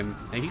this game.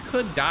 And he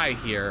could die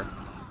here.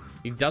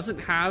 He doesn't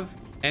have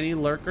any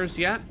lurkers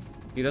yet.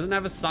 He doesn't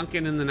have a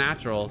sunken in the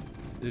natural.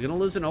 He's going to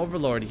lose an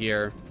overlord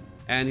here.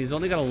 And he's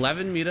only got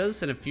 11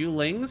 mutas and a few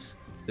lings.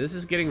 This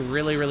is getting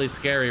really, really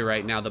scary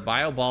right now. The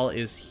bio ball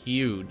is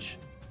huge.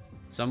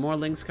 Some more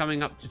lings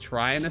coming up to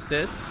try and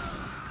assist.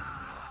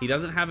 He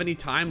doesn't have any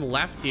time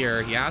left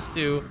here. He has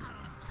to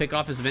pick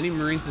off as many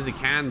Marines as he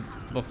can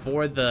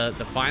before the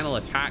final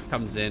attack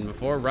comes in,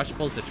 before Rush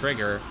pulls the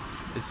trigger.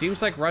 It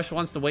seems like Rush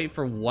wants to wait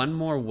for one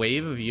more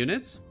wave of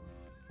units.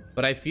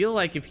 But I feel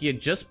like if he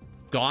had just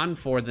gone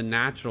for the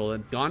natural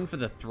and gone for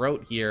the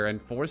throat here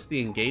and forced the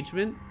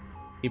engagement,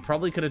 he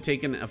probably could have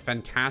taken a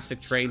fantastic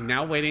trade.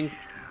 Now waiting.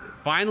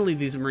 Finally,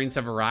 these Marines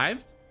have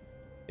arrived.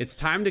 It's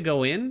time to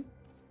go in.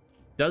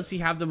 Does he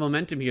have the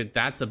momentum here?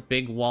 That's a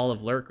big wall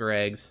of lurker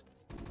eggs.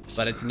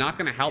 But it's not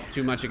going to help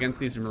too much against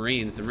these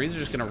Marines. The Marines are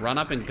just going to run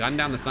up and gun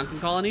down the sunken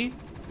colony.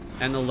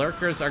 And the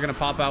lurkers are going to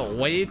pop out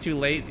way too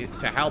late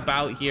to help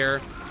out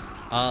here.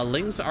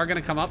 Lings are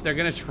going to come up. They're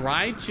going to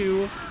try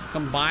to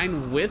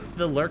combine with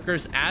the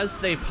lurkers as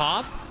they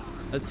pop.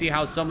 Let's see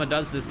how Soma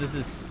does this. This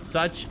is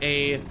such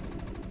a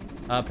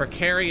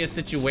precarious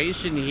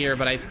situation here,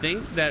 but I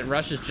think that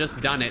Rush has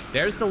just done it.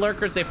 There's the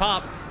lurkers, they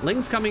pop.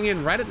 Ling's coming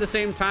in right at the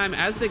same time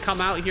as they come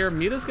out here.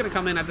 Muta's gonna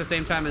come in at the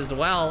same time as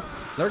well.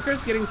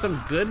 Lurkers getting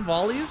some good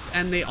volleys,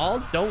 and they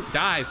all don't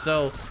die.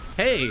 So,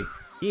 hey,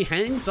 he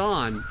hangs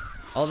on.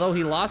 Although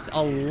he lost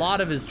a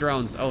lot of his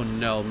drones. Oh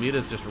no,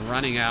 Muta's just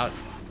running out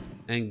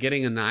and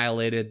getting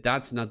annihilated.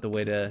 That's not the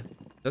way to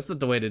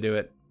do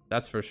it.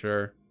 That's for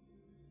sure.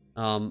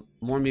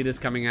 More Muta's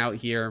coming out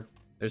here.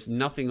 There's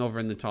nothing over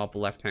in the top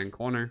left-hand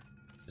corner.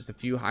 Just a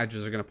few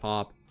Hydras are gonna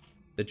pop.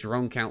 The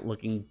drone count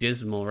looking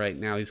dismal right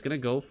now. He's gonna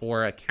go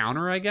for a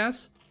counter, I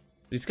guess.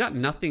 But he's got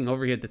nothing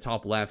over here at the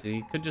top left, and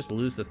he could just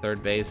lose the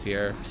third base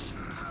here.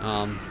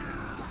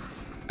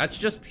 That's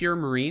just pure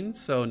Marines,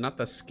 so not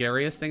the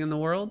scariest thing in the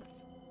world.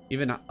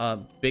 Even a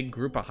big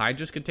group of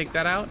Hydras could take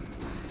that out.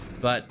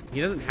 But he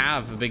doesn't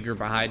have a big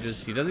group of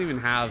Hydras. He doesn't even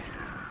have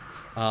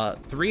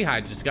 3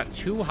 Hydras. He's got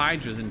 2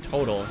 Hydras in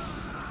total.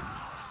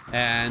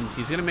 And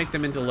he's gonna make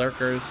them into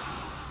lurkers.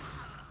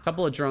 A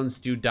couple of drones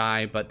do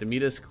die, but the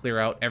Mutas clear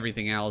out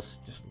everything else.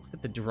 Just look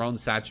at the drone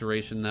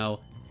saturation though.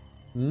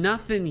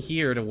 Nothing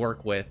here to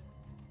work with.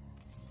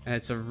 And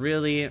it's a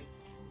really,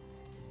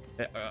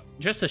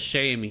 just a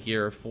shame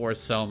here for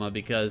Soma,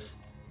 because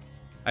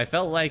I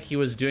felt like he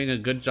was doing a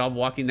good job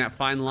walking that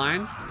fine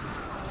line,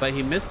 but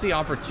he missed the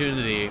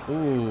opportunity.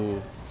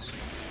 Ooh.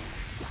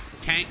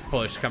 Tank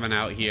push coming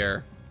out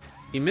here.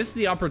 He missed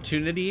the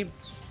opportunity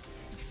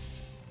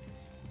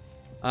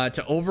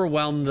to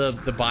overwhelm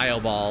the bio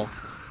ball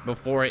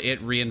before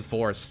it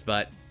reinforced,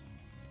 but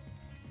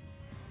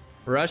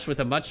Rush with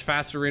a much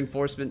faster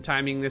reinforcement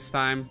timing this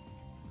time,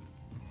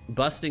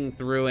 busting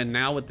through, and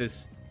now with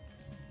this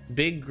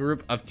big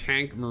group of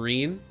tank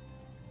Marine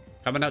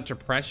coming out to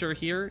pressure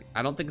here.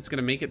 I don't think it's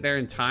gonna make it there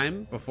in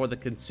time before the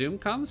consume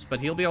comes, but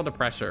he'll be able to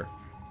pressure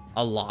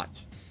a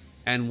lot.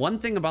 And one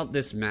thing about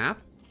this map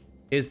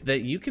is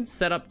that you can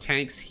set up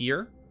tanks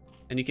here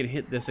and you can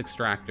hit this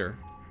extractor,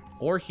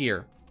 or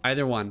here.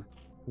 Either one,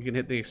 you can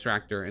hit the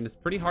extractor, and it's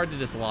pretty hard to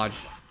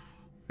dislodge.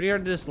 Pretty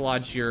hard to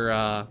dislodge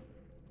your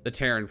the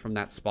Terran from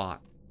that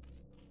spot.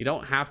 You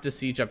don't have to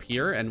siege up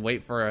here and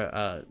wait for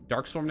a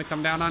Darkstorm to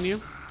come down on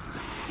you.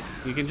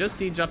 You can just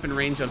siege up in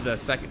range of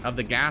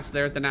the gas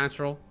there at the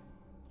natural.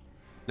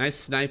 Nice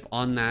snipe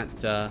on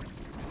that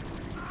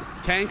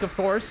tank, of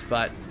course,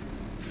 but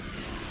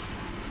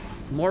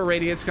more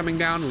radiates coming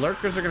down.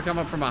 Lurkers are gonna come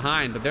up from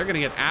behind, but they're gonna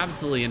get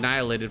absolutely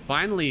annihilated.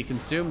 Finally,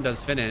 Consume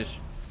does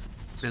finish,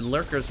 and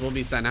Lurkers will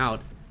be sent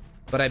out.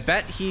 But I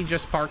bet he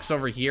just parks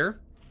over here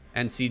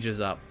and sieges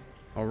up.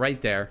 Oh,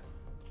 right there.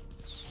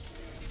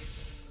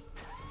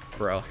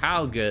 Bro,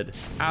 how good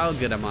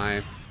am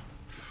I?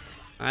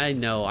 I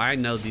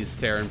know these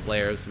Terran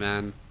players,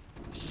 man.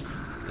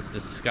 It's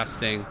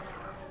disgusting.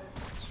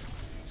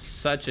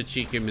 Such a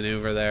cheeky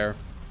maneuver there.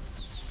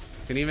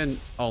 Can even,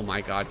 oh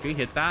my god, can he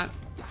hit that?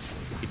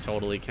 He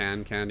totally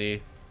can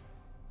he?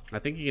 I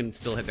think he can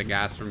still hit the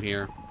gas from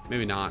here.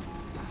 Maybe not.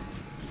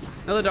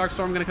 Another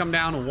Darkstorm gonna come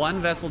down.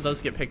 One vessel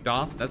does get picked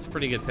off. That's a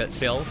pretty good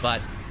kill,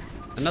 but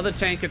another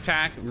tank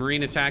attack,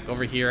 Marine attack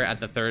over here at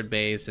the third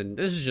base, and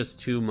this is just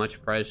too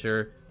much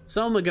pressure.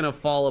 Soma gonna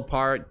fall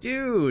apart.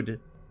 Dude!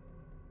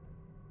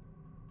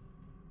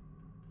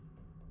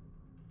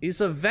 He's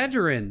a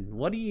veteran.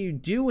 What are you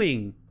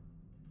doing?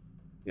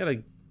 You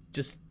gotta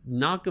just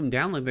knock him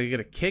down like they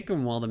gotta kick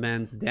him while the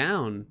man's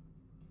down.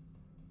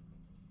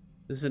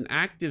 This is an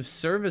active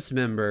service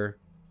member.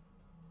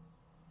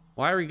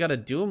 Why are we gotta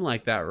do him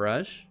like that,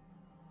 Rush?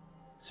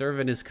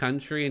 Serving his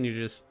country and you're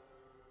just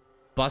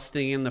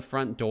busting in the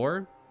front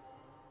door?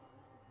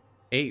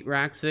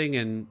 8-raxing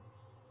and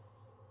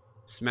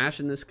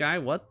smashing this guy?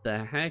 What the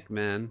heck,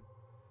 man?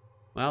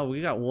 Well,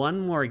 we got one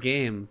more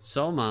game.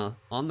 Soma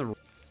on the...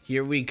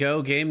 Here we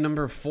go, game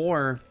number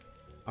 4.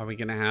 Are we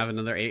gonna have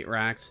another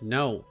 8-rax?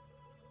 No.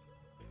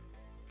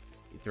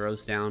 He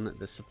throws down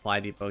the supply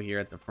depot here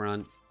at the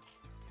front.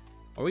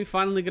 Are we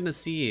finally gonna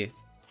see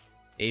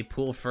a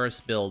pool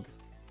first build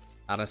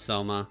out of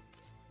Soma?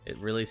 It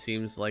really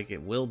seems like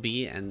it will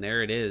be, and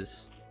there it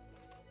is.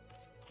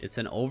 It's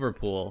an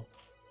overpool.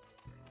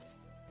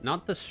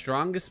 Not the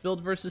strongest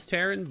build versus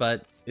Terran,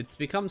 but it's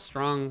become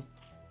strong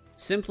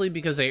simply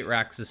because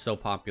 8-rax is so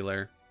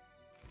popular.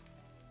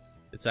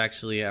 It's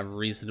actually a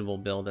reasonable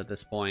build at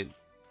this point.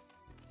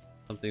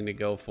 Something to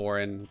go for,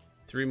 and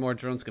 3 more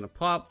drones gonna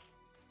pop.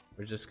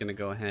 We're just gonna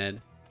go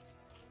ahead,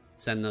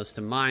 send those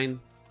to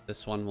mine.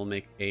 This one will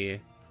make a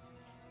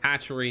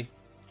hatchery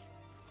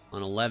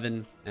on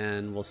 11,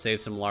 and we'll save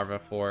some larvae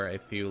for a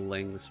few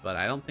lings, but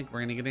I don't think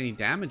we're gonna get any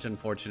damage,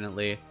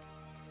 unfortunately.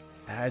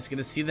 He's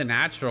gonna see the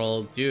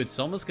natural. Dude,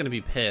 Soma's gonna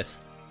be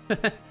pissed.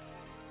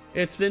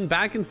 It's been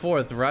back and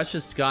forth. Rush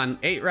has gone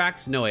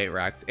 8-rax, no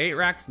 8-rax,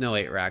 8-rax, no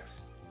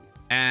 8-rax.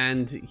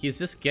 And he's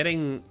just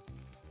getting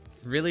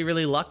really,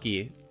 really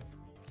lucky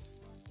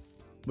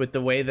with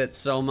the way that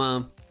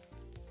Soma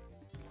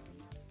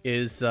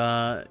is,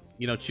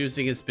 you know,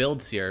 choosing his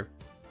builds here.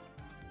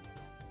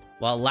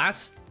 Well,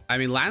 last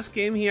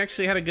game he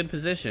actually had a good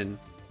position.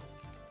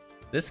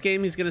 This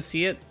game he's gonna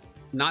see it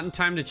not in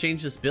time to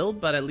change his build,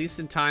 but at least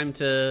in time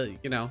to,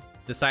 you know,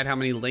 decide how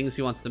many lings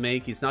he wants to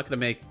make. He's not going to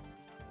make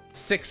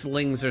 6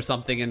 lings or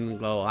something and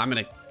go, I'm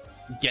going to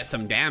get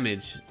some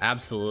damage.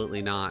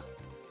 Absolutely not.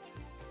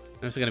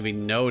 There's going to be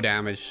no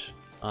damage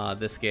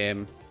this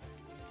game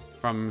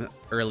from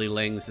early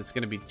lings. It's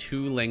going to be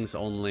 2 lings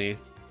only.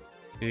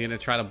 He's going to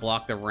try to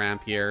block the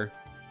ramp here.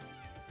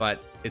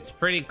 But it's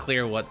pretty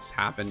clear what's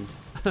happened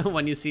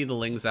when you see the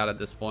lings out at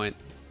this point.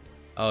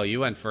 Oh, you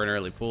went for an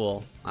early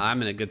pool.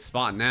 I'm in a good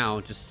spot now.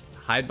 Just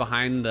hide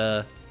behind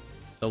the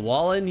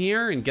wall in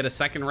here and get a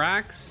second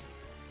Rax.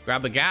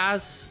 Grab a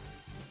gas.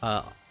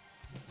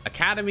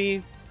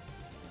 Academy.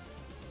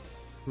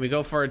 We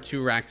go for a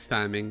 2 Rax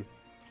timing.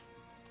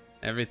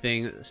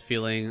 Everything is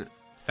feeling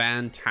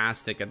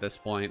fantastic at this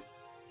point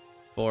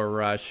for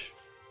Rush.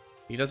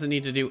 He doesn't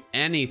need to do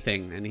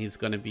anything, and he's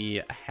going to be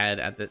ahead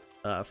at the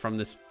from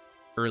this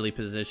early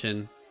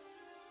position.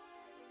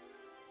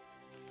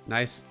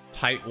 Nice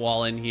tight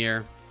wall in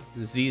here.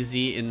 ZZ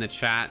in the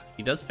chat.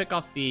 He does pick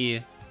off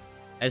the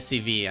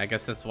SCV. I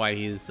guess that's why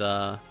he's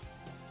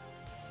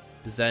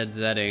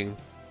ZZing.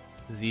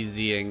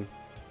 ZZing.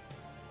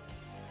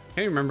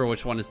 Can't remember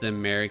which one is the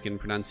American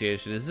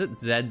pronunciation. Is it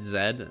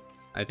ZZ?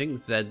 I think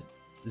Z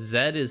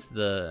is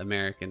the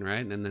American,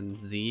 right? And then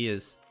Z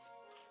is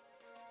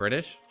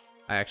British?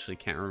 I actually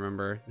can't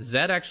remember. Z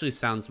actually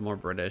sounds more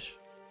British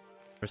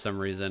for some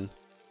reason.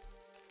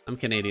 I'm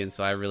Canadian,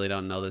 so I really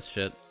don't know this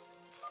shit.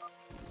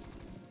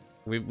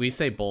 We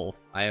say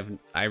both. I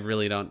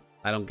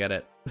don't get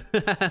it.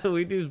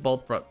 We do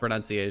both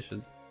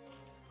pronunciations.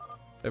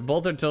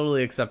 Both are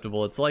totally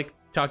acceptable. It's like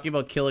talking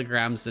about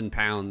kilograms and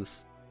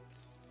pounds.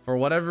 For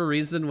whatever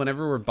reason,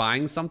 whenever we're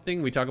buying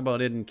something, we talk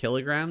about it in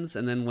kilograms,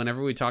 and then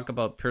whenever we talk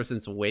about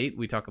person's weight,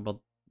 we talk about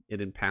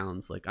it in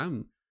pounds. Like,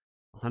 I'm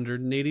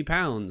 180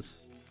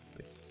 pounds.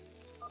 Like,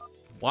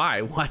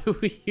 why? Why do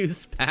we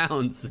use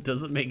pounds? It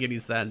doesn't make any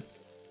sense.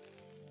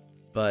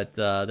 But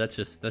that's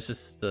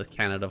just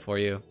Canada for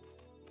you.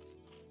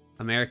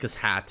 America's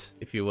hat,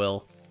 if you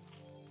will.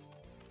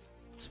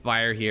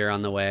 Spire here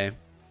on the way.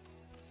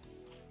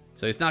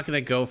 So he's not gonna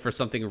go for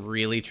something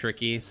really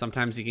tricky.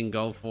 Sometimes you can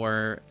go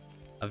for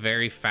a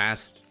very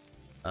fast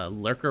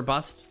lurker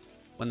bust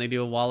when they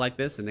do a wall like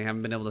this and they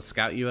haven't been able to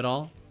scout you at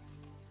all.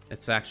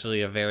 It's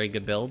actually a very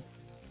good build.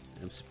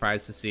 I'm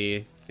surprised to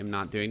see him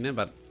not doing that,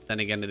 but then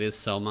again, it is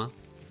Soma.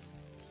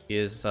 He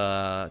is 2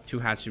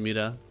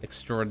 Hachimuta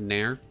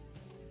extraordinaire.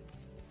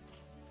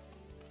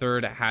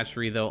 3rd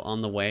hatchery though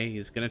on the way.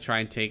 He's gonna try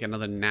and take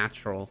another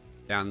natural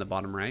down the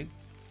bottom right.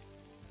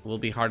 It will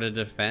be hard to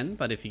defend,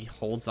 but if he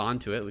holds on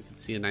to it, we can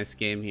see a nice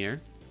game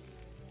here.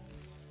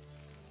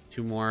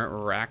 2 more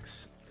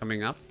racks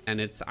coming up,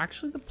 and it's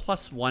actually the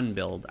 +1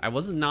 build. I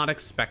was not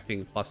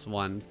expecting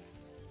 +1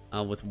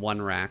 with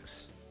 1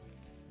 racks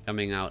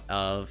coming out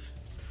of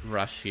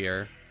Rush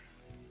here.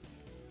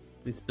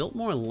 He's built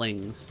more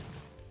lings.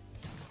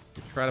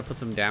 Try to put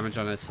some damage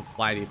on his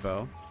supply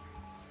depot.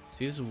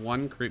 Sees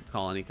 1 creep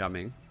colony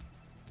coming.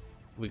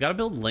 We gotta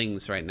build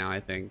lings right now, I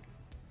think,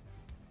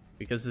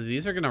 because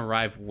these are gonna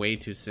arrive way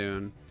too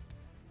soon.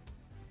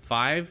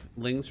 5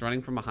 lings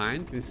running from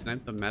behind. Can you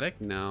snipe the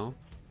medic? No.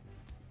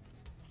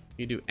 Can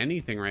you do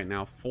anything right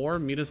now? 4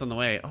 mutas on the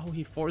way. Oh,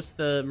 he forced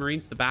the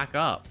Marines to back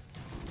up.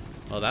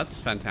 Oh, that's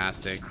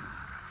fantastic.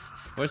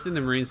 Forcing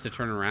the Marines to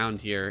turn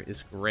around here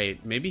is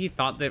great. Maybe he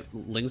thought that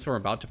lings were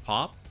about to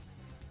pop,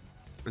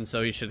 and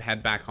so he should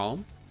head back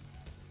home.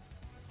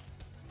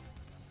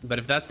 But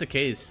if that's the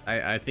case,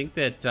 I think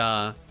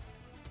that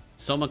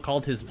Soma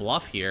called his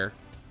bluff here,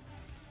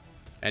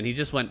 and he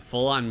just went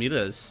full on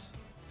mutas.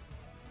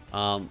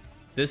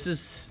 This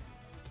is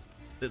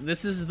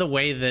the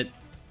way that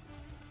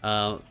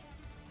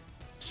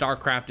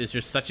Starcraft is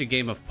just such a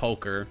game of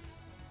poker.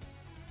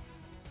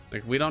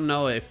 Like, we don't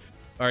know if,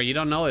 or you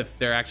don't know if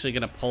they're actually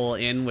gonna pull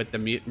in with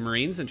the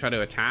Marines and try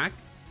to attack.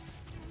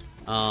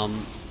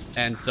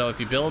 And so if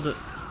you build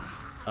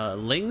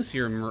lings,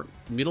 your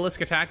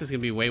Mutalisk attack is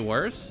gonna be way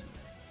worse.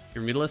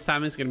 Your Mutalisk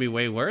timing is gonna be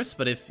way worse.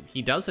 But if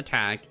he does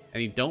attack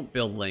and you don't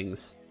build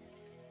lings,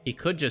 he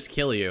could just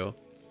kill you.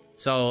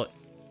 So,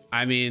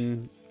 I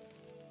mean,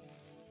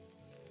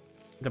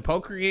 the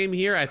poker game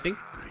here, I think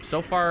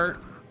so far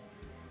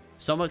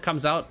Soma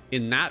comes out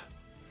in that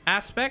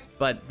aspect,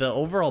 but the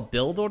overall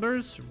build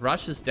orders,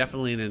 Rush is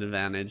definitely an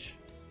advantage.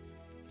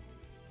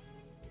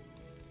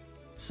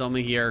 Soma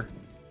here.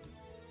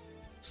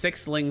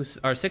 6 lings,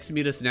 or 6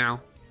 mutas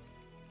now.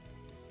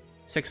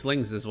 6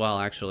 lings as well,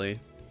 actually.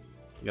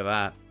 Look at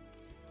that.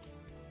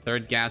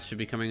 3rd gas should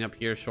be coming up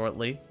here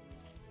shortly.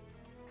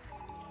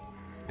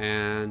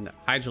 And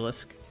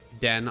Hydralisk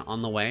Den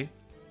on the way.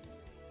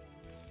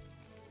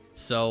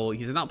 So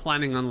he's not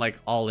planning on like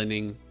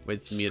all-inning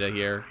with Muta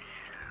here.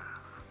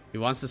 He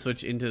wants to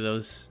switch into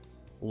those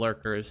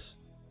lurkers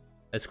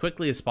as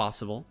quickly as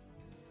possible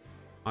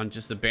on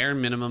just a bare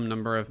minimum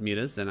number of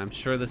mutas. And I'm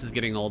sure this is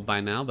getting old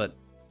by now, but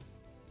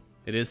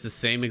it is the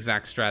same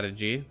exact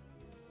strategy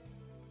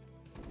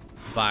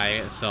by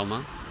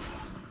Soma.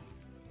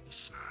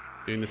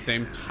 Doing the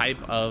same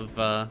type of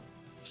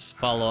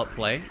follow-up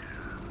play.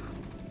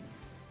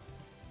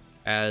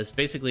 as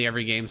basically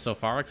every game so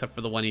far, except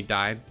for the one he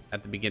died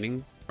at the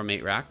beginning from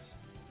 8 racks.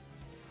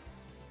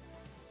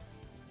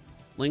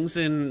 Ling's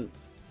in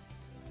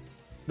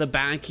the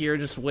back here,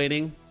 just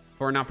waiting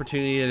for an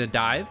opportunity to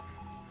dive.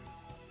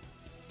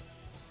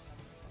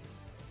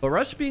 But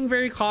Rush being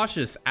very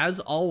cautious, as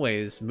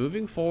always,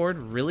 moving forward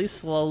really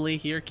slowly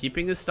here,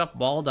 keeping his stuff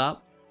balled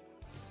up.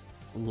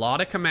 A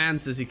lot of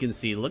commands, as you can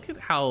see. Look at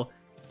how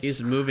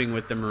he's moving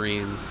with the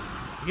Marines.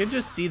 You can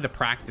just see the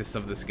practice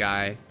of this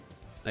guy.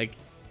 Like,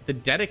 the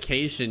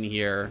dedication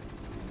here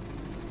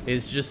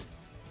is just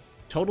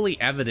totally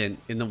evident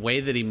in the way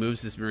that he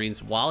moves his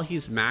Marines while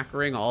he's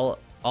macroing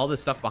all the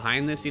stuff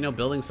behind this, you know,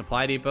 building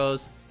supply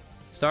depots,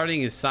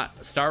 starting his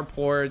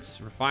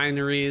starports,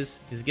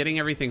 refineries. He's getting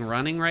everything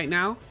running right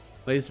now,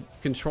 but he's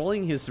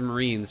controlling his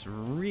Marines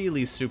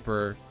really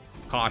super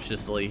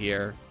cautiously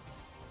here.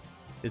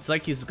 It's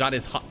like he's got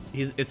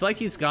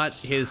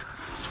his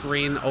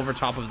screen over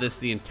top of this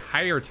the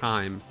entire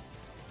time.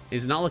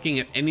 He's not looking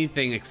at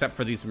anything except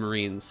for these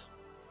Marines.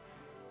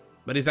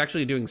 But he's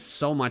actually doing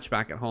so much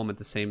back at home at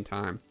the same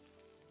time.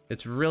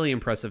 It's really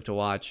impressive to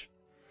watch.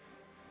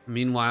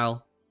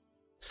 Meanwhile,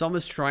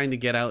 Soma's trying to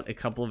get out a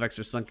couple of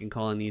extra sunken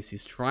colonies.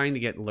 He's trying to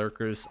get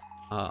lurkers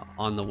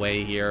on the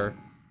way here.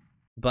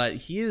 But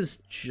he is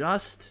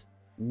just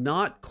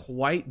not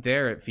quite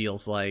there, it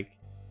feels like.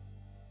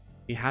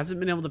 He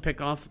hasn't been able to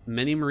pick off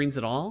many Marines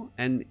at all,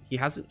 and he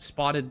hasn't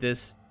spotted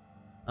this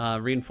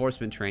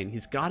reinforcement train.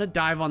 He's got to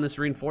dive on this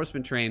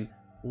reinforcement train.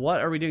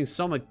 What are we doing?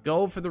 Soma,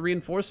 go for the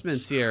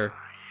reinforcements here.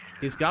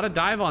 He's got to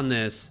dive on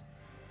this.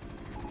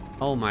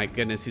 Oh my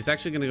goodness. He's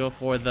actually going to go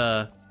for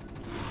the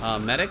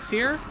medics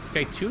here.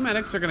 Okay, 2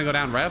 medics are going to go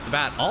down right off the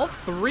bat. All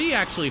 3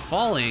 actually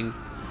falling.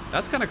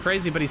 That's kind of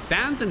crazy, but he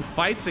stands and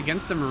fights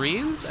against the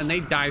Marines, and they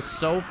die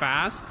so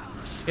fast.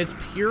 It's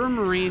pure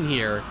Marine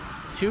here.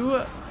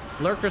 2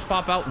 lurkers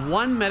pop out.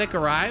 1 medic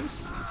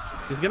arrives.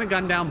 He's going to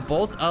gun down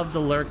both of the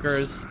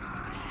lurkers.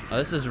 Oh,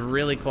 this is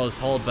really close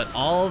hold, but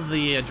all of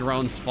the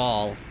drones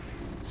fall.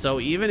 So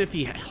even if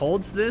he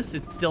holds this,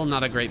 it's still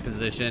not a great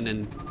position.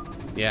 And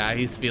yeah,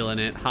 he's feeling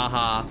it.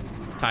 Haha.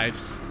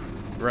 Types.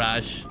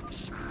 Rush.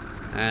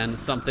 And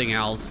something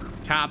else.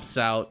 Taps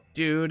out.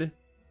 Dude.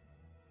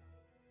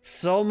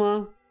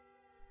 Soma.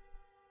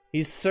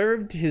 He's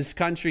served his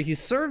country. He's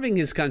serving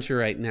his country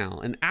right now.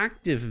 An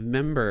active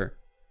member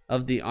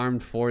of the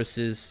armed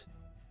forces.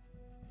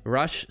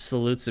 Rush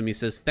salutes him. He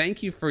says,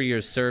 "Thank you for your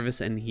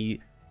service." And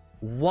he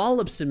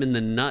wallops him in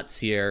the nuts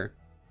here.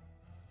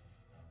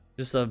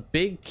 Just a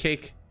big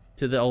kick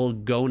to the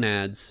old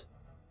gonads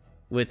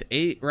with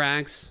 8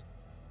 racks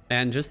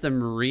and just a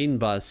Marine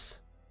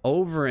bus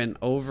over and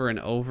over and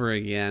over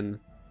again.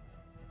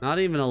 Not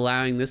even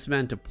allowing this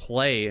man to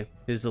play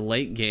his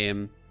late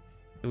game.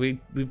 We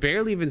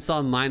barely even saw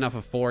him mine off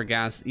of 4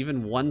 gas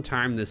even one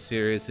time this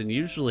series, and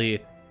usually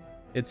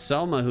it's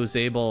Soma who's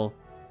able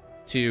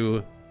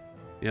to,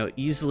 you know,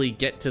 easily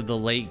get to the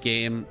late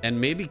game and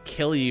maybe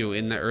kill you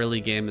in the early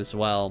game as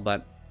well,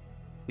 but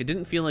it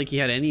didn't feel like he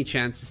had any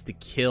chances to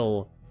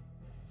kill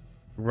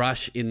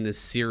Rush in this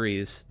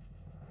series.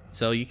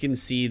 So you can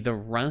see the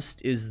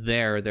rust is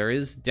there. There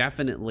is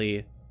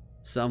definitely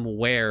some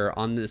wear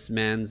on this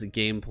man's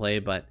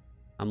gameplay, but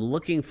I'm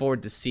looking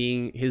forward to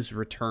seeing his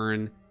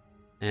return,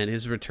 and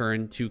his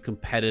return to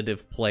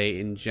competitive play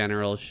in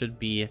general should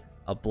be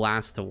a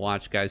blast to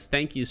watch, guys.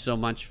 Thank you so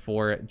much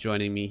for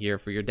joining me here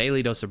for your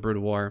daily dose of Brood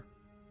War.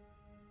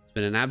 It's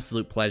been an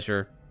absolute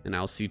pleasure, and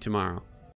I'll see you tomorrow.